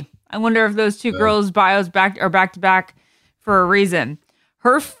sushi. I wonder if those two girls' bios are back to back for a reason.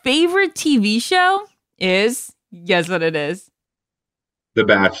 Her favorite TV show is, guess what it is? The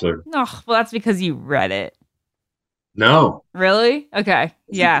Bachelor. Oh, well, that's because you read it. No. Really? Okay.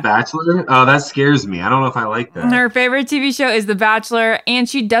 Yeah. The Bachelor? Oh, that scares me. I don't know if I like that. Her favorite TV show is The Bachelor, and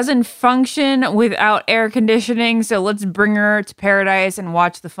she doesn't function without air conditioning. So let's bring her to paradise and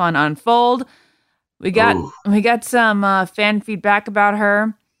watch the fun unfold. We got some fan feedback about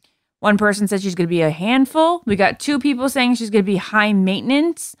her. One person said she's going to be a handful. We got two people saying she's going to be high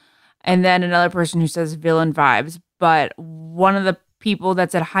maintenance, and then another person who says villain vibes. But one of the people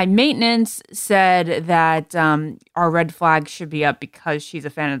that said high maintenance said that our red flag should be up because she's a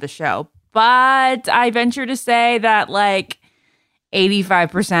fan of the show. But I venture to say that like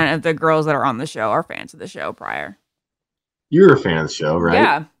 85% of the girls that are on the show are fans of the show prior. You're a fan of the show, right?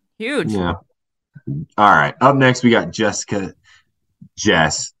 Yeah, huge. Yeah. All right. Up next, we got Jess.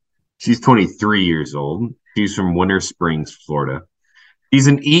 She's 23 years old. She's from Winter Springs, Florida. She's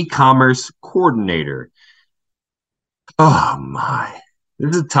an e-commerce coordinator. Oh, my.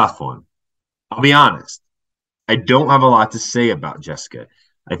 This is a tough one. I'll be honest. I don't have a lot to say about Jessica.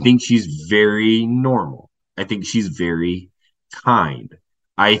 I think she's very normal. I think she's very kind.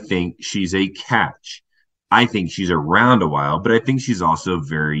 I think she's a catch. I think she's around a while, but I think she's also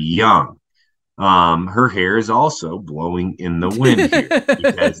very young. Her hair is also blowing in the wind here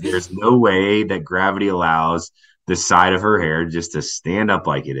because there's no way that gravity allows the side of her hair just to stand up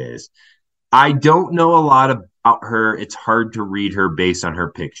like it is. I don't know a lot about her. It's hard to read her based on her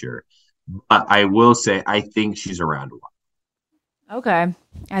picture. But I will say I think she's around a lot. Okay.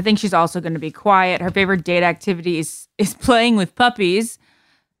 I think she's also going to be quiet. Her favorite date activity is playing with puppies.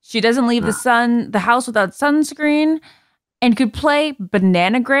 She doesn't leave the house without sunscreen, and could play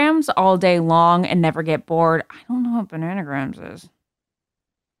bananagrams all day long and never get bored. I don't know what bananagrams is.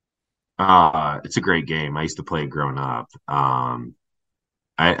 It's a great game. I used to play it growing up.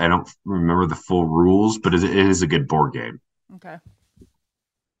 I don't remember the full rules, but it is a good board game. Okay.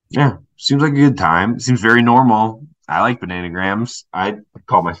 Yeah, seems like a good time. Seems very normal. I like bananagrams. I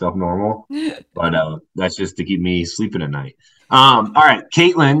call myself normal, but that's just to keep me sleeping at night. All right,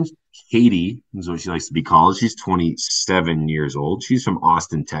 Katie is what she likes to be called. She's 27 years old. She's from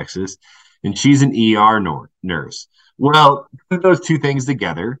Austin, Texas, and she's an ER nurse. Well, put those two things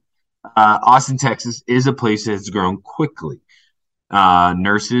together. Austin, Texas is a place that's grown quickly.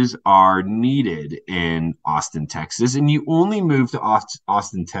 Nurses are needed in Austin, Texas, and you only move to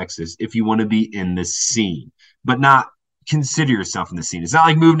Austin, Texas if you want to be in the scene, but not consider yourself in the scene. It's not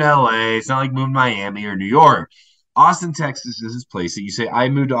like moving to LA. It's not like moving to Miami or New York. Austin, Texas is this place that you say, I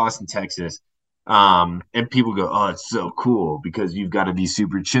moved to Austin, Texas. And people go, oh, it's so cool because you've got to be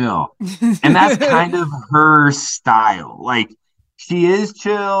super chill. And that's kind of her style. Like, she is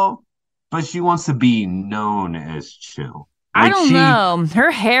chill, but she wants to be known as chill. Like I don't know.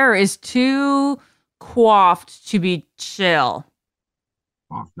 Her hair is too coiffed to be chill.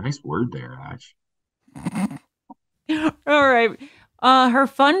 Oh, nice word there, Ash. All right. Her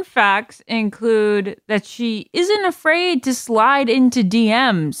fun facts include that she isn't afraid to slide into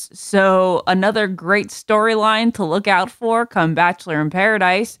DMs. So another great storyline to look out for come Bachelor in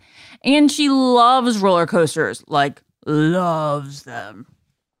Paradise. And she loves roller coasters, like loves them.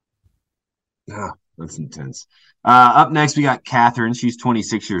 Yeah, that's intense. Up next, we got Catherine. She's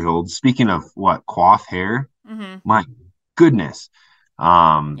 26 years old. Speaking of what, coif hair? Mm-hmm. My goodness.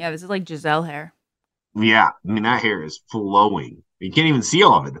 Yeah, this is like Giselle hair. Yeah, I mean, that hair is flowing. You can't even see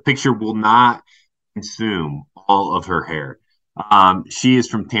all of it. The picture will not consume all of her hair. She is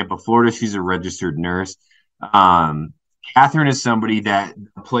from Tampa, Florida. She's a registered nurse. Catherine is somebody that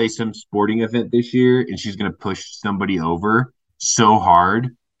plays some sporting event this year, and she's going to push somebody over so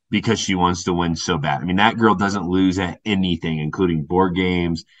hard because she wants to win so bad. I mean, that girl doesn't lose at anything, including board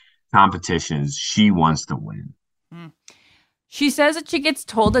games, competitions. She wants to win. Mm. She says that she gets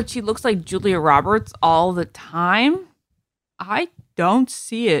told that she looks like Julia Roberts all the time. I don't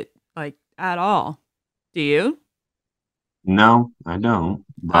see it, like, at all. Do you? No, I don't.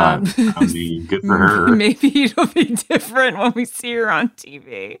 But I mean, good for her. Maybe it'll be different when we see her on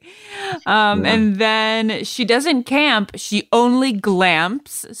TV. And then she doesn't camp. She only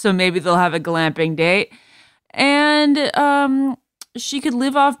glamps. So maybe they'll have a glamping date. And she could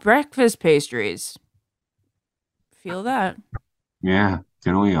live off breakfast pastries. Feel that. Yeah,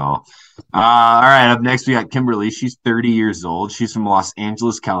 can we all? All right, up next we got Kimberly. She's 30 years old. She's from Los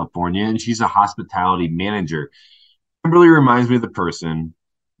Angeles, California, and she's a hospitality manager. Kimberly reminds me of the person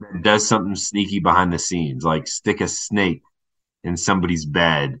that does something sneaky behind the scenes, like stick a snake in somebody's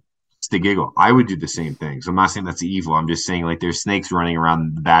bed just to giggle. I would do the same thing. So I'm not saying that's evil. I'm just saying, like, there's snakes running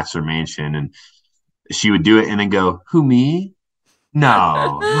around the Bachelor Mansion, and she would do it and then go, who, me?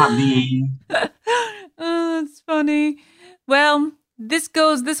 No, not me. Oh, that's funny. Well, this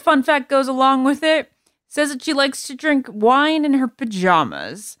fun fact goes along with it. Says that she likes to drink wine in her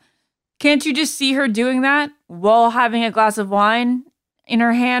pajamas. Can't you just see her doing that while having a glass of wine in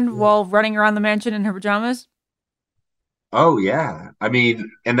her hand while running around the mansion in her pajamas? Oh, yeah. I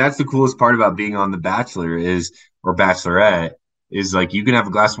mean, and that's the coolest part about being on The Bachelor or Bachelorette is, like, you can have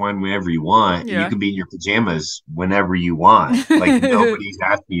a glass of wine whenever you want. Yeah. And you can be in your pajamas whenever you want. Like, nobody's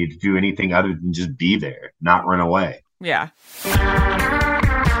asking you to do anything other than just be there, not run away. Yeah.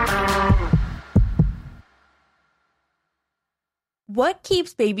 What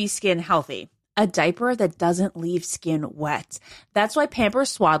keeps baby skin healthy? A diaper that doesn't leave skin wet. That's why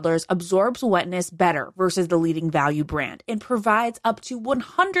Pampers Swaddlers absorbs wetness better versus the leading value brand and provides up to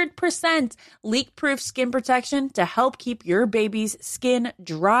 100% leak-proof skin protection to help keep your baby's skin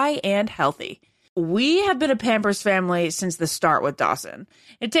dry and healthy. We have been a Pampers family since the start with Dawson.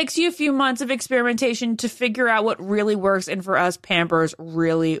 It takes you a few months of experimentation to figure out what really works, and for us, Pampers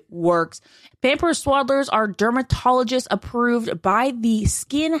really works. Pampers Swaddlers are dermatologist approved by the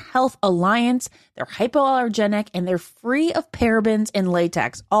Skin Health Alliance. They're hypoallergenic and they're free of parabens and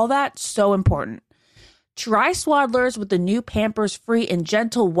latex. All that so important. Try Swaddlers with the new Pampers Free and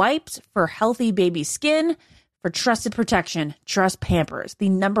Gentle wipes for healthy baby skin. For trusted protection, trust Pampers, the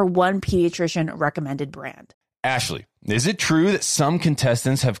 #1 pediatrician recommended brand. Ashley, is it true that some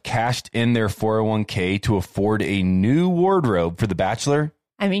contestants have cashed in their 401k to afford a new wardrobe for The Bachelor?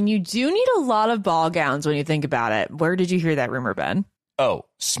 I mean, you do need a lot of ball gowns when you think about it. Where did you hear that rumor, Ben? Oh,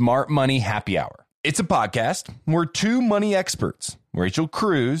 Smart Money Happy Hour. It's a podcast where two money experts, Rachel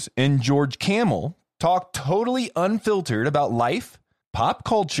Cruz and George Camel, talk totally unfiltered about life, pop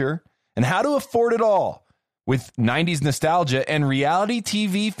culture, and how to afford it all, with 90s nostalgia and reality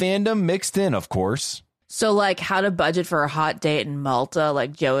TV fandom mixed in, of course. So, like, how to budget for a hot date in Malta,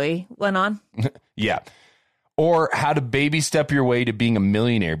 like Joey went on? Yeah. Or how to baby step your way to being a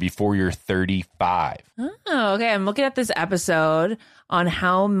millionaire before you're 35. Oh, okay. I'm looking at this episode on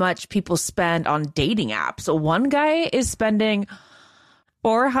how much people spend on dating apps. So one guy is spending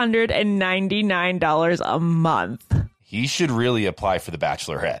 $499 a month. He should really apply for The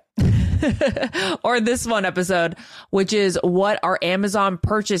Bachelorette. Or this one episode, which is what our Amazon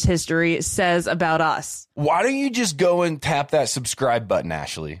purchase history says about us. Why don't you just go and tap that subscribe button,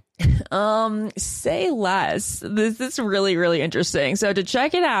 Ashley? Say less. This is really, really interesting. So to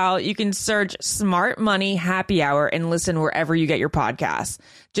check it out, you can search Smart Money Happy Hour and listen wherever you get your podcasts.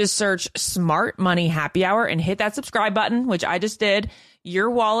 Just search Smart Money Happy Hour and hit that subscribe button, which I just did. Your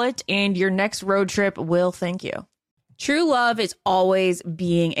wallet and your next road trip will thank you. True love is always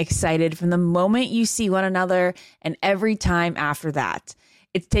being excited from the moment you see one another and every time after that.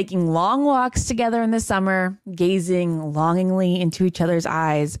 It's taking long walks together in the summer, gazing longingly into each other's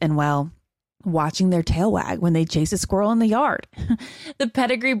eyes, and, well, watching their tail wag when they chase a squirrel in the yard. The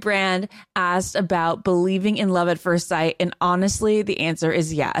Pedigree brand asked about believing in love at first sight, and honestly, the answer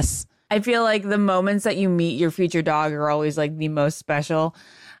is yes. I feel like the moments that you meet your future dog are always like the most special.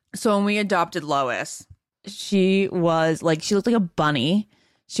 So when we adopted Lois, she looked like a bunny.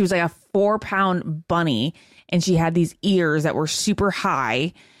 She was like a 4-pound bunny, and she had these ears that were super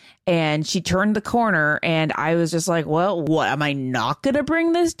high, and she turned the corner, and I was just like, well, what, am I not going to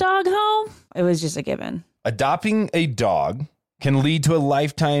bring this dog home? It was just a given. Adopting a dog can lead to a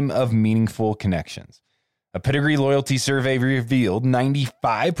lifetime of meaningful connections. A Pedigree loyalty survey revealed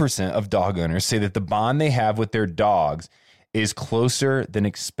 95% of dog owners say that the bond they have with their dogs is closer than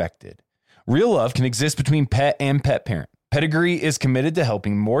expected. Real love can exist between pet and pet parent. Pedigree is committed to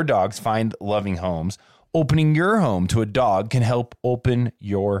helping more dogs find loving homes. Opening your home to a dog can help open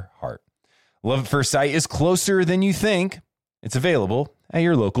your heart. Love at First Sight is closer than you think. It's available at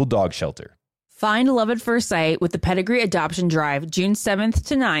your local dog shelter. Find love at first sight with the Pedigree Adoption Drive June 7th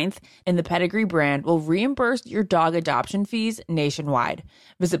to 9th, and the Pedigree brand will reimburse your dog adoption fees nationwide.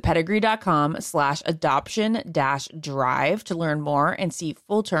 Visit pedigree.com/adoption-drive to learn more and see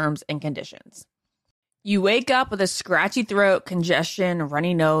full terms and conditions. You wake up with a scratchy throat, congestion,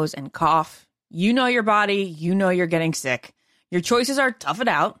 runny nose, and cough. You know your body. You know you're getting sick. Your choices are tough it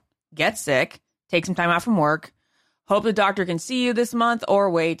out, get sick, take some time out from work, hope the doctor can see you this month, or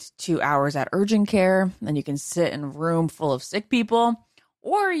wait 2 hours at urgent care. Then you can sit in a room full of sick people,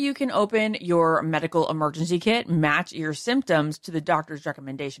 or you can open your medical emergency kit, match your symptoms to the doctor's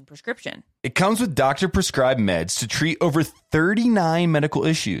recommendation prescription. It comes with doctor-prescribed meds to treat over 39 medical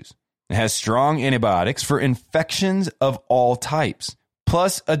issues. It has strong antibiotics for infections of all types.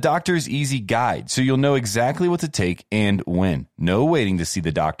 Plus, a doctor's easy guide, so you'll know exactly what to take and when. No waiting to see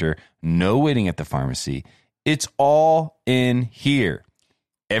the doctor, no waiting at the pharmacy. It's all in here.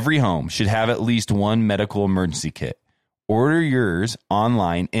 Every home should have at least one medical emergency kit. Order yours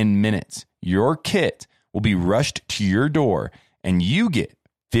online in minutes. Your kit will be rushed to your door, and you get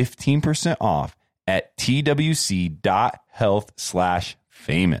 15% off at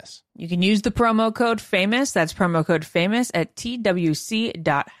twc.health/famous. You can use the promo code FAMOUS. That's promo code FAMOUS at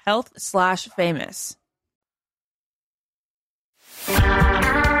twc.health/famous.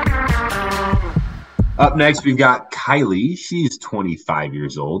 Up next, we've got Kylie. She's 25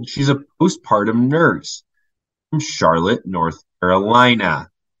 years old. She's a postpartum nurse from Charlotte, North Carolina.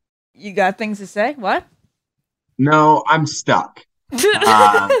 You got things to say? What? No, I'm stuck.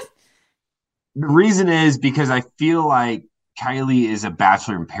 The reason is because I feel like Kylie is a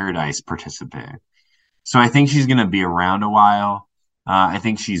Bachelor in Paradise participant. So I think she's going to be around a while. I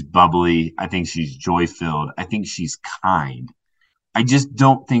think she's bubbly. I think she's joy-filled. I think she's kind. I just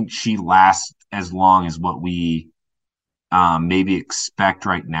don't think she lasts as long as what we maybe expect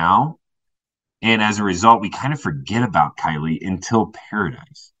right now. And as a result, we kind of forget about Kylie until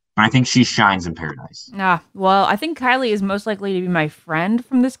Paradise. But I think she shines in Paradise. Well, I think Kylie is most likely to be my friend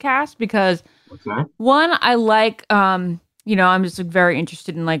from this cast because, one, I like, I'm just very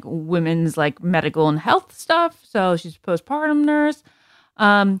interested in like women's like medical and health stuff. So she's a postpartum nurse.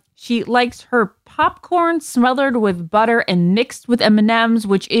 She likes her popcorn smothered with butter and mixed with M&Ms,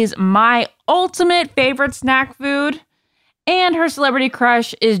 which is my ultimate favorite snack food. And her celebrity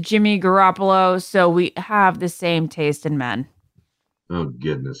crush is Jimmy Garoppolo, so we have the same taste in men. Oh,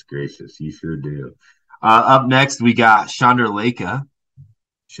 goodness gracious. You sure do. Up next, we got Chandra Leica.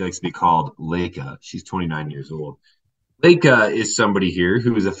 She likes to be called Leica. She's 29 years old. Leica is somebody here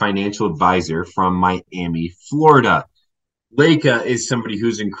who is a financial advisor from Miami, Florida. Leica is somebody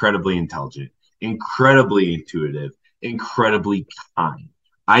who's incredibly intelligent, incredibly intuitive, incredibly kind.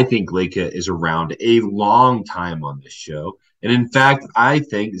 I think Leica is around a long time on this show. And in fact, I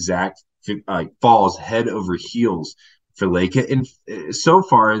think Zach falls head over heels for Leica. And so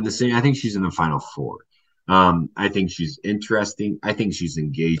far in the same, I think she's in the final four. I think she's interesting. I think she's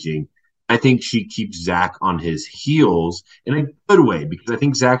engaging. I think she keeps Zach on his heels in a good way because I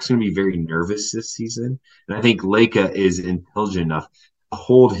think Zach's going to be very nervous this season. And I think Leica is intelligent enough to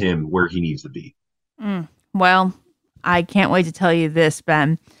hold him where he needs to be. Well, I can't wait to tell you this,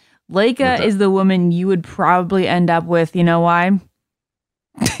 Ben. Leica is the woman you would probably end up with. You know why?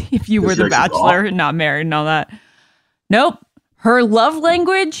 If you were the bachelor and not married and all that. Nope. Her love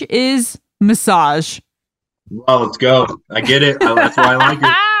language is massage. Well, let's go. I get it. That's why I like her.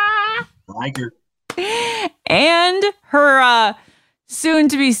 I like her. And her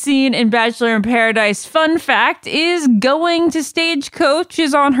soon-to-be-seen in Bachelor in Paradise fun fact is going to Stagecoach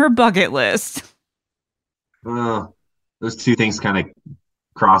is on her bucket list. Those two things kind of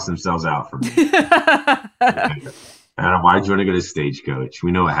cross themselves out for me. I don't know. Why'd you want to go to Stagecoach?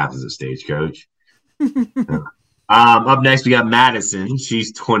 We know what happens at Stagecoach. Up next, we got Madison.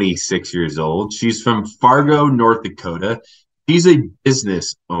 She's 26 years old. She's from Fargo, North Dakota. She's a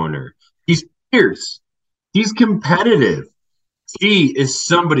business owner. She's fierce. She's competitive. She is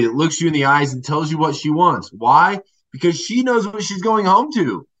somebody that looks you in the eyes and tells you what she wants. Why? Because she knows what she's going home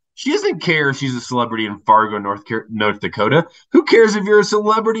to. She doesn't care if she's a celebrity in Fargo, North Dakota. Who cares if you're a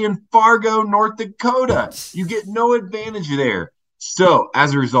celebrity in Fargo, North Dakota? You get no advantage there. So,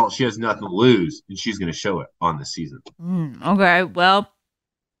 as a result, she has nothing to lose, and she's going to show it on this season. Okay, well,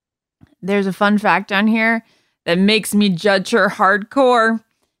 there's a fun fact on here that makes me judge her hardcore.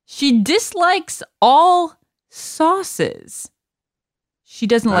 She dislikes all sauces. She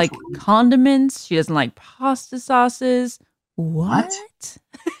doesn't like condiments. She doesn't like pasta sauces. What?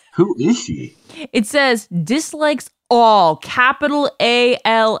 Who is she? It says dislikes all, capital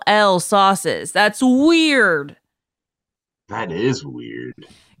ALL sauces. That's weird. That is weird.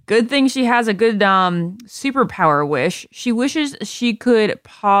 Good thing she has a good superpower wish. She wishes she could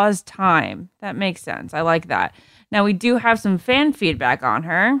pause time. That makes sense. I like that. Now, we do have some fan feedback on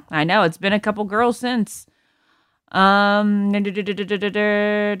her. I know, it's been a couple girls since. Madison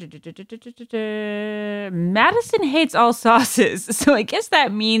hates all sauces, so I guess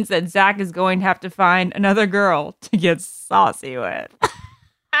that means that Zach is going to have to find another girl to get saucy with.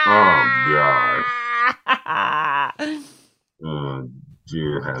 Oh, gosh. Oh,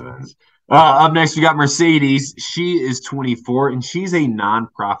 dear heavens. Up next, we got Mercedes. She is 24, and she's a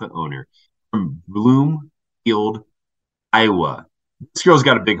nonprofit owner from Bloomfield, Iowa. This girl's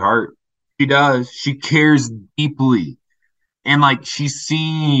got a big heart. She does. She cares deeply. And, she's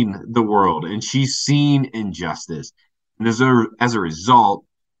seen the world, and she's seen injustice. And as a result,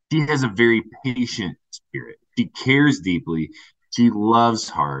 she has a very patient spirit. She cares deeply. She loves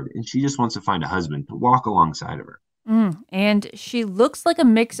hard, and she just wants to find a husband to walk alongside of her. And she looks like a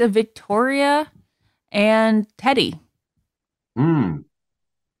mix of Victoria and Teddy. Doesn't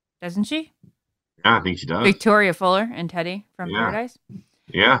she? Yeah, I think she does. Victoria Fuller and Teddy from Paradise.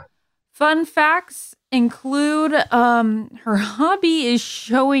 Yeah. Fun facts include her hobby is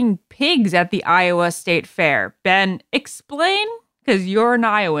showing pigs at the Iowa State Fair. Ben, explain, because you're an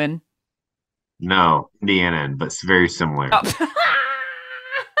Iowan. No, Indiana, but it's very similar. Oh.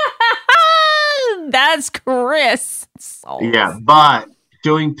 That's Chris. Yeah, but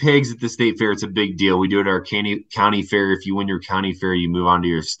showing pigs at the state fair, it's a big deal. We do it at our county fair. If you win your county fair, you move on to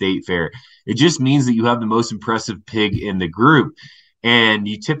your state fair. It just means that you have the most impressive pig in the group. And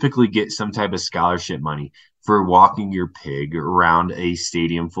you typically get some type of scholarship money for walking your pig around a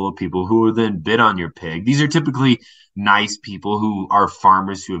stadium full of people who will then bid on your pig. These are typically nice people who are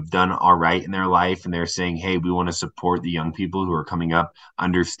farmers who have done all right in their life, and they're saying, hey, we want to support the young people who are coming up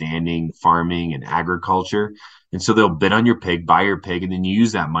understanding farming and agriculture. And so they'll bid on your pig, buy your pig, and then you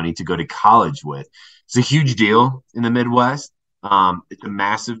use that money to go to college with. It's a huge deal in the Midwest. It's a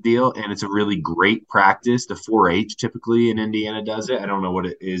massive deal, and it's a really great practice. The 4-H typically in Indiana does it. I don't know what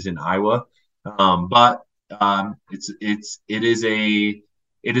it is in Iowa, but it is a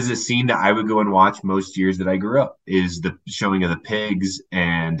It is a scene that I would go and watch most years that I grew up, is the showing of the pigs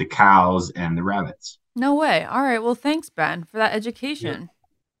and the cows and the rabbits. No way. All right. Well, thanks, Ben, for that education.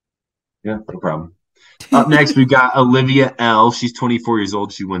 Yeah, no problem. Up next, we've got Olivia L. She's 24 years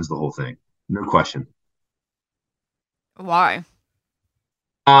old. She wins the whole thing. No question. Why?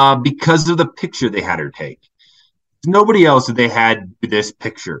 Because of the picture they had her take. Nobody else that they had this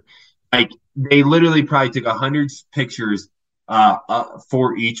picture. Like, they literally probably took 100 pictures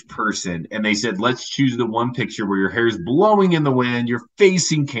for each person, and they said, let's choose the one picture where your hair is blowing in the wind, you're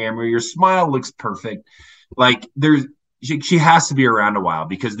facing camera, your smile looks perfect. Like, she has to be around a while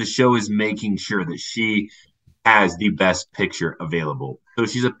because the show is making sure that she has the best picture available. So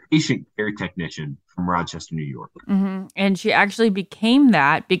she's a patient care technician from Rochester, New York. Mm-hmm. And she actually became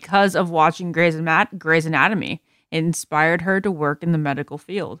that because of watching Grey's Anatomy. It inspired her to work in the medical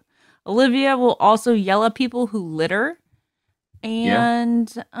field. Olivia will also yell at people who litter.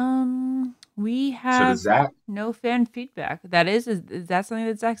 And we have no fan feedback. Is that something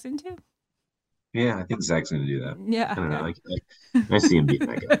that Zach's into? Yeah, I think Zach's going to do that. Yeah. I don't know. I see him being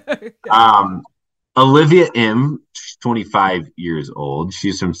that guy. Olivia M., she's 25 years old.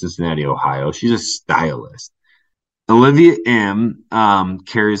 She's from Cincinnati, Ohio. She's a stylist. Olivia M.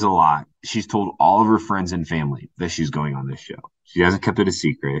 Carries a lot. She's told all of her friends and family that she's going on this show. She hasn't kept it a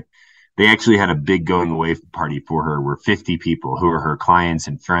secret. They actually had a big going away party for her where 50 people who are her clients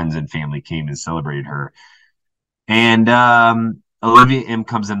and friends and family came and celebrated her. And Olivia M.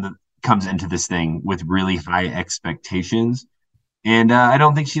 comes into this thing with really high expectations. And I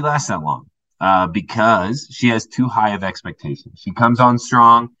don't think she lasts that long because she has too high of expectations. She comes on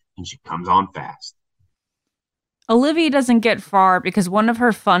strong and she comes on fast. Olivia doesn't get far because one of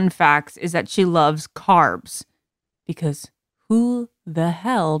her fun facts is that she loves carbs. Because who the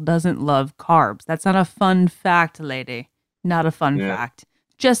hell doesn't love carbs? That's not a fun fact, lady. Not a fun fact.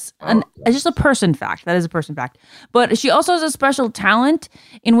 Just a person fact. That is a person fact. But she also has a special talent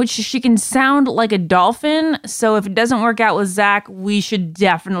in which she can sound like a dolphin. So if it doesn't work out with Zach, we should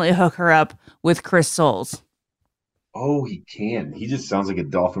definitely hook her up with Chris Soules. Oh, he can. He just sounds like a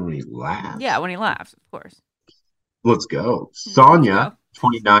dolphin when he laughs. Yeah, when he laughs, of course. Let's go. Sonia,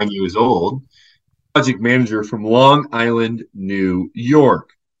 29 years old, project manager from Long Island, New York.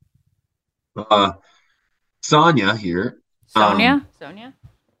 Sonia here. Sonia,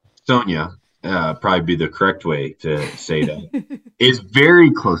 probably be the correct way to say that, is very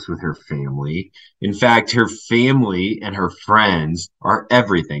close with her family. In fact, her family and her friends are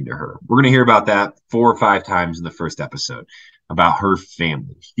everything to her. We're going to hear about that 4 or 5 times in the first episode about her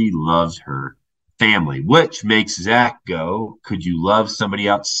family. She loves her family, which makes Zach go, could you love somebody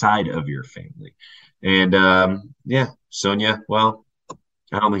outside of your family? And Sonia, well,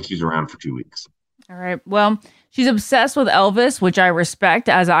 I don't think she's around for 2 weeks. All right. Well, she's obsessed with Elvis, which I respect,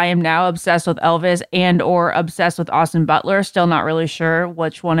 as I am now obsessed with Elvis and or obsessed with Austin Butler. Still not really sure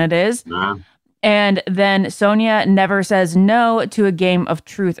which one it is. And then Sonia never says no to a game of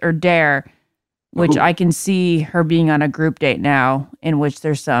truth or dare, which I can see her being on a group date now in which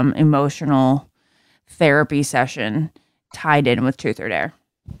there's some emotional therapy session tied in with truth or dare.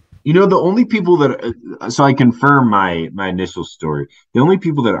 You know, the only people that, so I confirm my initial story, the only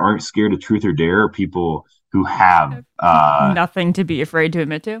people that aren't scared of truth or dare are people who have nothing to be afraid to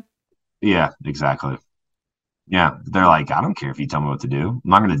admit to. Yeah, exactly. Yeah, they're like, I don't care if you tell me what to do. I'm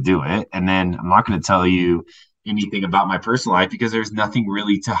not going to do it. And then I'm not going to tell you anything about my personal life because there's nothing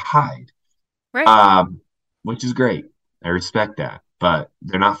really to hide. Right. Which is great. I respect that. But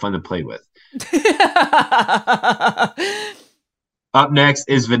they're not fun to play with. Up next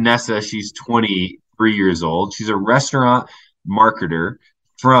is Vanessa. She's 23 years old. She's a restaurant marketer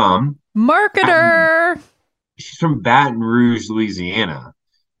from she's from Baton Rouge, Louisiana.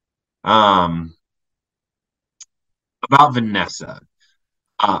 About Vanessa.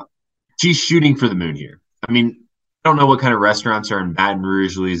 She's shooting for the moon here. I mean, I don't know what kind of restaurants are in Baton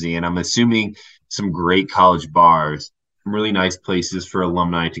Rouge, Louisiana. I'm assuming some great college bars, some really nice places for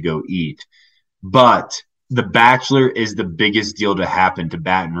alumni to go eat. But The Bachelor is the biggest deal to happen to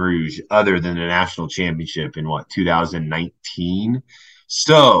Baton Rouge other than the national championship in 2019.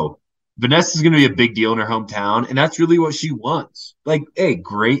 So Vanessa's going to be a big deal in her hometown, and that's really what she wants. Like, hey,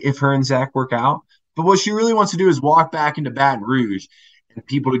 great if her and Zach work out, but what she really wants to do is walk back into Baton Rouge and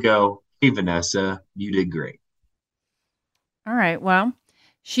people to go, hey, Vanessa, you did great. All right, well,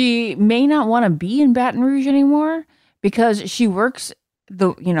 she may not want to be in Baton Rouge anymore because she works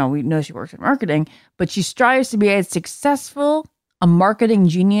we know she works in marketing, but she strives to be as successful a marketing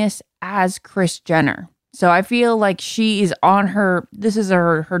genius as Kris Jenner. So I feel like she is on this is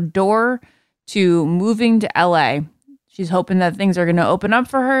her door to moving to LA. She's hoping that things are going to open up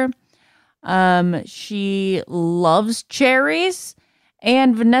for her. She loves cherries.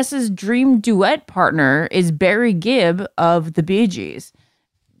 And Vanessa's dream duet partner is Barry Gibb of the Bee Gees.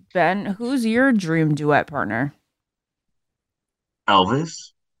 Ben, who's your dream duet partner?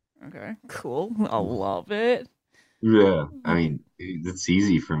 Elvis. Okay, cool. I love it. Yeah, I mean, it's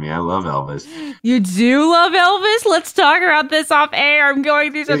easy for me. I love Elvis. You do love Elvis? Let's talk about this off air. I'm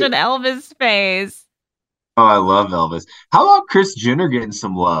going through such an Elvis phase. Oh, I love Elvis. How about Kris Jenner getting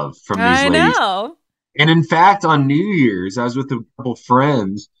some love from these I ladies? know. And in fact, on New Year's, I was with a couple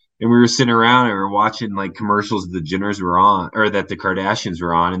friends and we were sitting around and we were watching like commercials that the Jenners were on or that the Kardashians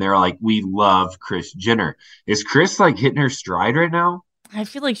were on. And they were like, we love Kris Jenner. Is Kris like hitting her stride right now? I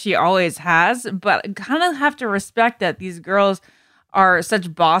feel like she always has, but kind of have to respect that these girls are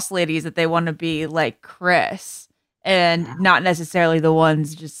such boss ladies that they want to be like Kris and not necessarily the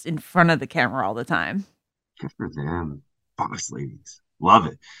ones just in front of the camera all the time. Good for them. Boss ladies. Love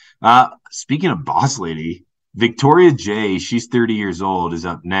it. Speaking of boss lady, Victoria J, she's 30 years old, is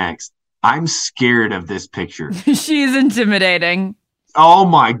up next. I'm scared of this picture. She's intimidating. Oh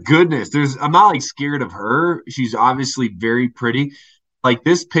my goodness. I'm not like scared of her. She's obviously very pretty. Like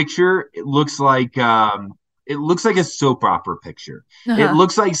this picture, it looks like a soap opera picture. It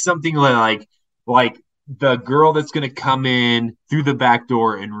looks like something like the girl that's gonna come in through the back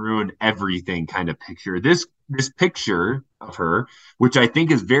door and ruin everything kind of picture. This picture of her, which I think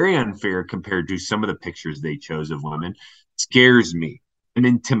is very unfair compared to some of the pictures they chose of women, scares me and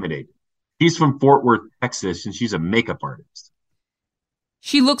intimidated. She's from Fort Worth, Texas, and she's a makeup artist.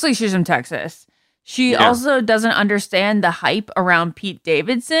 She looks like she's from Texas. She also doesn't understand the hype around Pete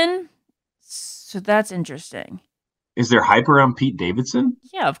Davidson. So that's interesting. Is there hype around Pete Davidson?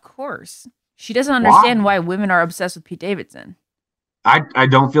 Yeah, of course. She doesn't understand why women are obsessed with Pete Davidson. I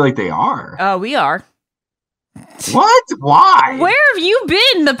don't feel like they are. Oh, we are. What? Why? Where have you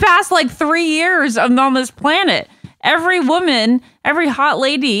been the past 3 years on this planet? Every woman, every hot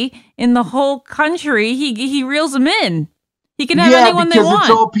lady in the whole country, he reels them in. He can have anyone they want.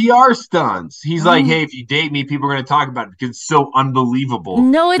 Yeah, because it's all PR stunts. He's like, hey, if you date me, people are going to talk about it because it's so unbelievable.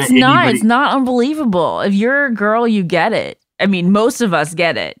 No, it's not. It's not unbelievable. If you're a girl, you get it. I mean, most of us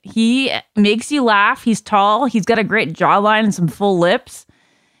get it. He makes you laugh. He's tall. He's got a great jawline and some full lips.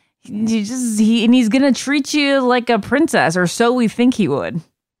 And he's going to treat you like a princess, or so we think he would.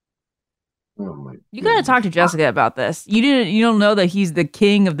 Oh my! You got to talk to Jessica about this. You don't know that he's the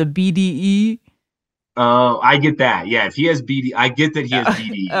king of the BDE? Oh, I get that. Yeah, if he has BD, I get that he has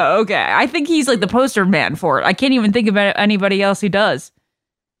BD. Oh, okay. I think he's like the poster man for it. I can't even think about anybody else who does.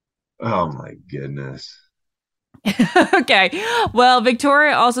 Oh my goodness. Okay. Well,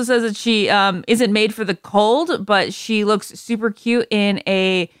 Victoria also says that she isn't made for the cold, but she looks super cute in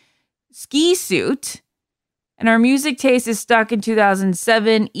a ski suit. And our music taste is stuck in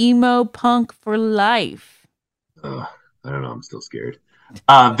 2007, emo punk for life. I don't know. I'm still scared.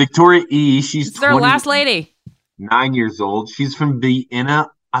 Victoria E. She's our last lady. 9 years old. She's from Vienna,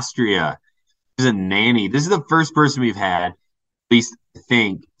 Austria. She's a nanny. This is the first person we've had, at least I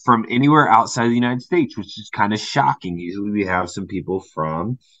think, from anywhere outside of the United States, which is kind of shocking. Usually we have some people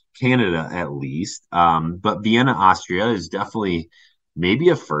from Canada at least. But Vienna, Austria is definitely maybe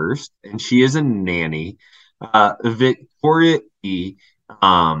a first. And she is a nanny. Victoria E.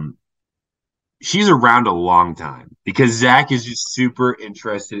 She's around a long time because Zach is just super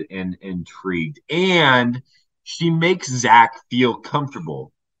interested and intrigued. And she makes Zach feel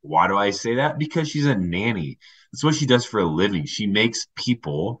comfortable. Why do I say that? Because she's a nanny. That's what she does for a living. She makes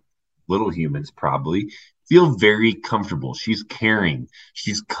people, little humans probably, feel very comfortable. She's caring.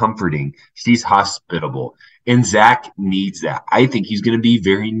 She's comforting. She's hospitable. And Zach needs that. I think he's going to be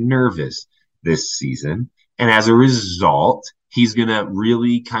very nervous this season. And as a result, he's going to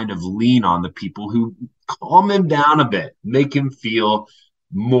really kind of lean on the people who calm him down a bit, make him feel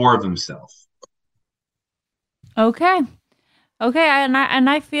more of himself. Okay. And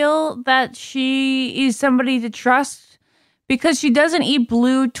I feel that she is somebody to trust because she doesn't eat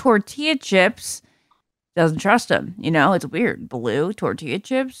blue tortilla chips. Doesn't trust him. It's weird. Blue tortilla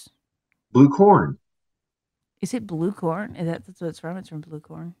chips. Blue corn. Is it blue corn? That's what it's from? It's from blue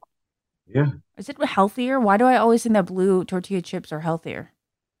corn. Yeah. Is it healthier? Why do I always think that blue tortilla chips are healthier?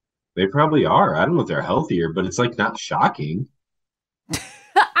 They probably are. I don't know if they're healthier, but it's not shocking.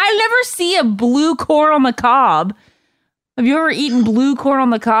 I never see a blue corn on the cob. Have you ever eaten blue corn on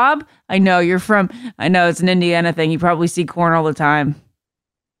the cob? I know it's an Indiana thing. You probably see corn all the time.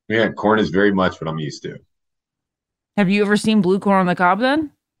 Yeah, corn is very much what I'm used to. Have you ever seen blue corn on the cob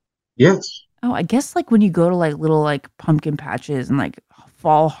then? Yes. Oh, I guess when you go to little pumpkin patches and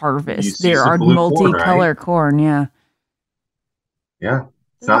fall harvest, there are multicolored corn, yeah. Yeah.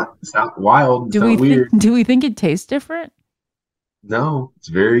 It's not wild. It's Do not we weird. do we think it tastes different? No, it's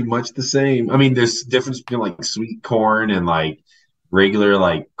very much the same. I mean, there's difference between like sweet corn and like regular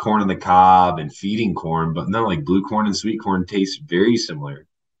like corn on the cob and feeding corn, but no, like blue corn and sweet corn taste very similar.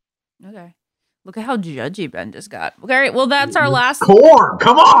 Okay. Look at how judgy Ben just got. Okay, all right, well, that's our last. Corn,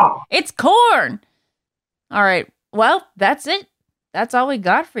 come on. It's corn. All right. Well, that's it. That's all we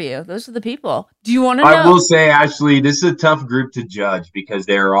got for you. Those are the people. Do you want to know? I will say, Ashley, this is a tough group to judge because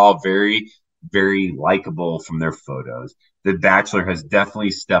they're all very, very likable from their photos. The Bachelor has definitely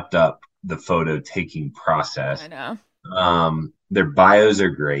stepped up the photo taking process. I know. Their bios are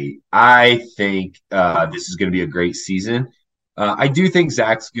great. I think this is going to be a great season. I do think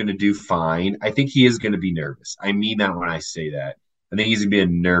Zach's going to do fine. I think he is going to be nervous. I mean that when I say that. I think he's going to be a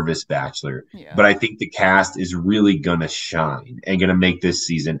nervous Bachelor. Yeah. But I think the cast is really going to shine and going to make this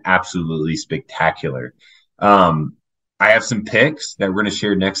season absolutely spectacular. I have some picks that we're going to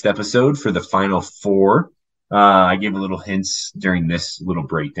share next episode for the final four. I gave a little hints during this little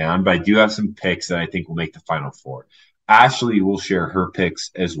breakdown, but I do have some picks that I think will make the final four. Ashley will share her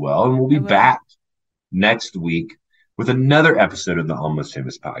picks as well, and we'll be back next week with another episode of the Almost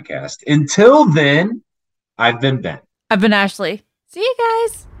Famous podcast. Until then, I've been Ben. I've been Ashley. See you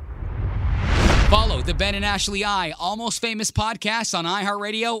guys. Follow the Ben and Ashley I Almost Famous podcast on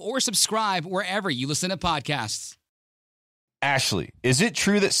iHeartRadio or subscribe wherever you listen to podcasts. Ashley, is it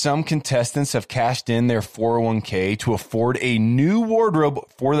true that some contestants have cashed in their 401k to afford a new wardrobe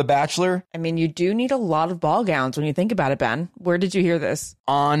for The Bachelor? I mean, you do need a lot of ball gowns when you think about it, Ben. Where did you hear this?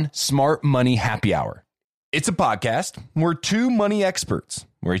 On Smart Money Happy Hour. It's a podcast where two money experts,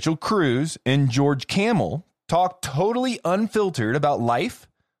 Rachel Cruz and George Camel, talk totally unfiltered about life,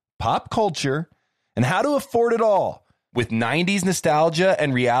 pop culture, and how to afford it all, with 90s nostalgia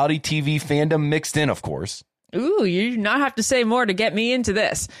and reality TV fandom mixed in, of course. Ooh, you do not have to say more to get me into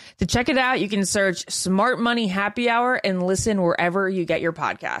this. To check it out, you can search Smart Money Happy Hour and listen wherever you get your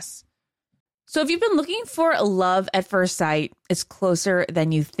podcasts. So if you've been looking for a love at first sight, it's closer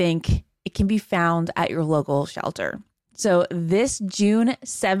than you think. It can be found at your local shelter. So this June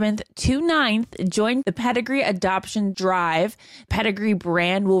 7th to 9th, join the Pedigree Adoption Drive. Pedigree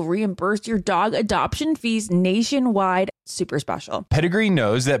brand will reimburse your dog adoption fees nationwide. Super special. Pedigree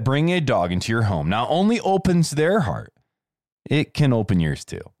knows that bringing a dog into your home not only opens their heart, it can open yours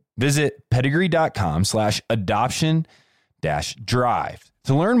too. Visit pedigree.com/adoption-drive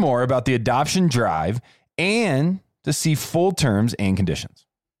to learn more about the adoption drive and to see full terms and conditions.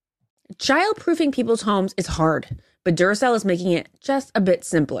 Child-proofing people's homes is hard, but Duracell is making it just a bit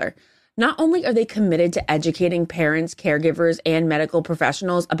simpler. Not only are they committed to educating parents, caregivers, and medical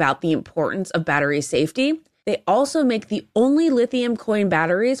professionals about the importance of battery safety, they also make the only lithium coin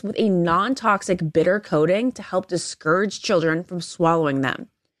batteries with a non-toxic bitter coating to help discourage children from swallowing them.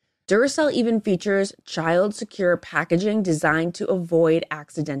 Duracell even features child-secure packaging designed to avoid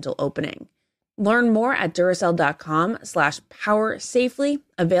accidental opening. Learn more at Duracell.com/powersafely,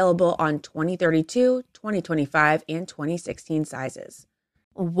 available on 2032, 2025, and 2016 sizes.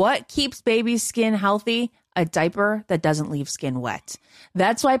 What keeps baby's skin healthy? A diaper that doesn't leave skin wet.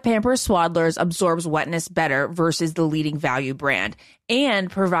 That's why Pampers Swaddlers absorbs wetness better versus the leading value brand and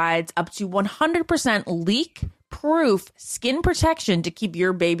provides up to 100% leak-proof skin protection to keep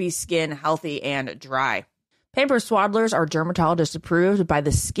your baby's skin healthy and dry. Pampers Swaddlers are dermatologist approved by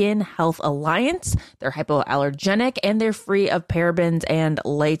the Skin Health Alliance. They're hypoallergenic and they're free of parabens and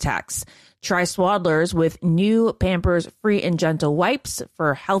latex. Try Swaddlers with new Pampers Free and Gentle wipes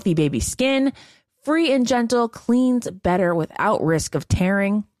for healthy baby skin. Free and Gentle cleans better without risk of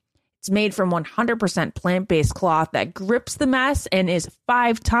tearing. It's made from 100% plant-based cloth that grips the mess and is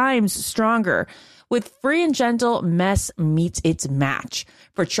 5 times stronger. With Free and Gentle, mess meets its match.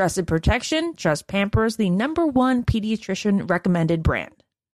 For trusted protection, trust Pampers, the #1 pediatrician recommended brand.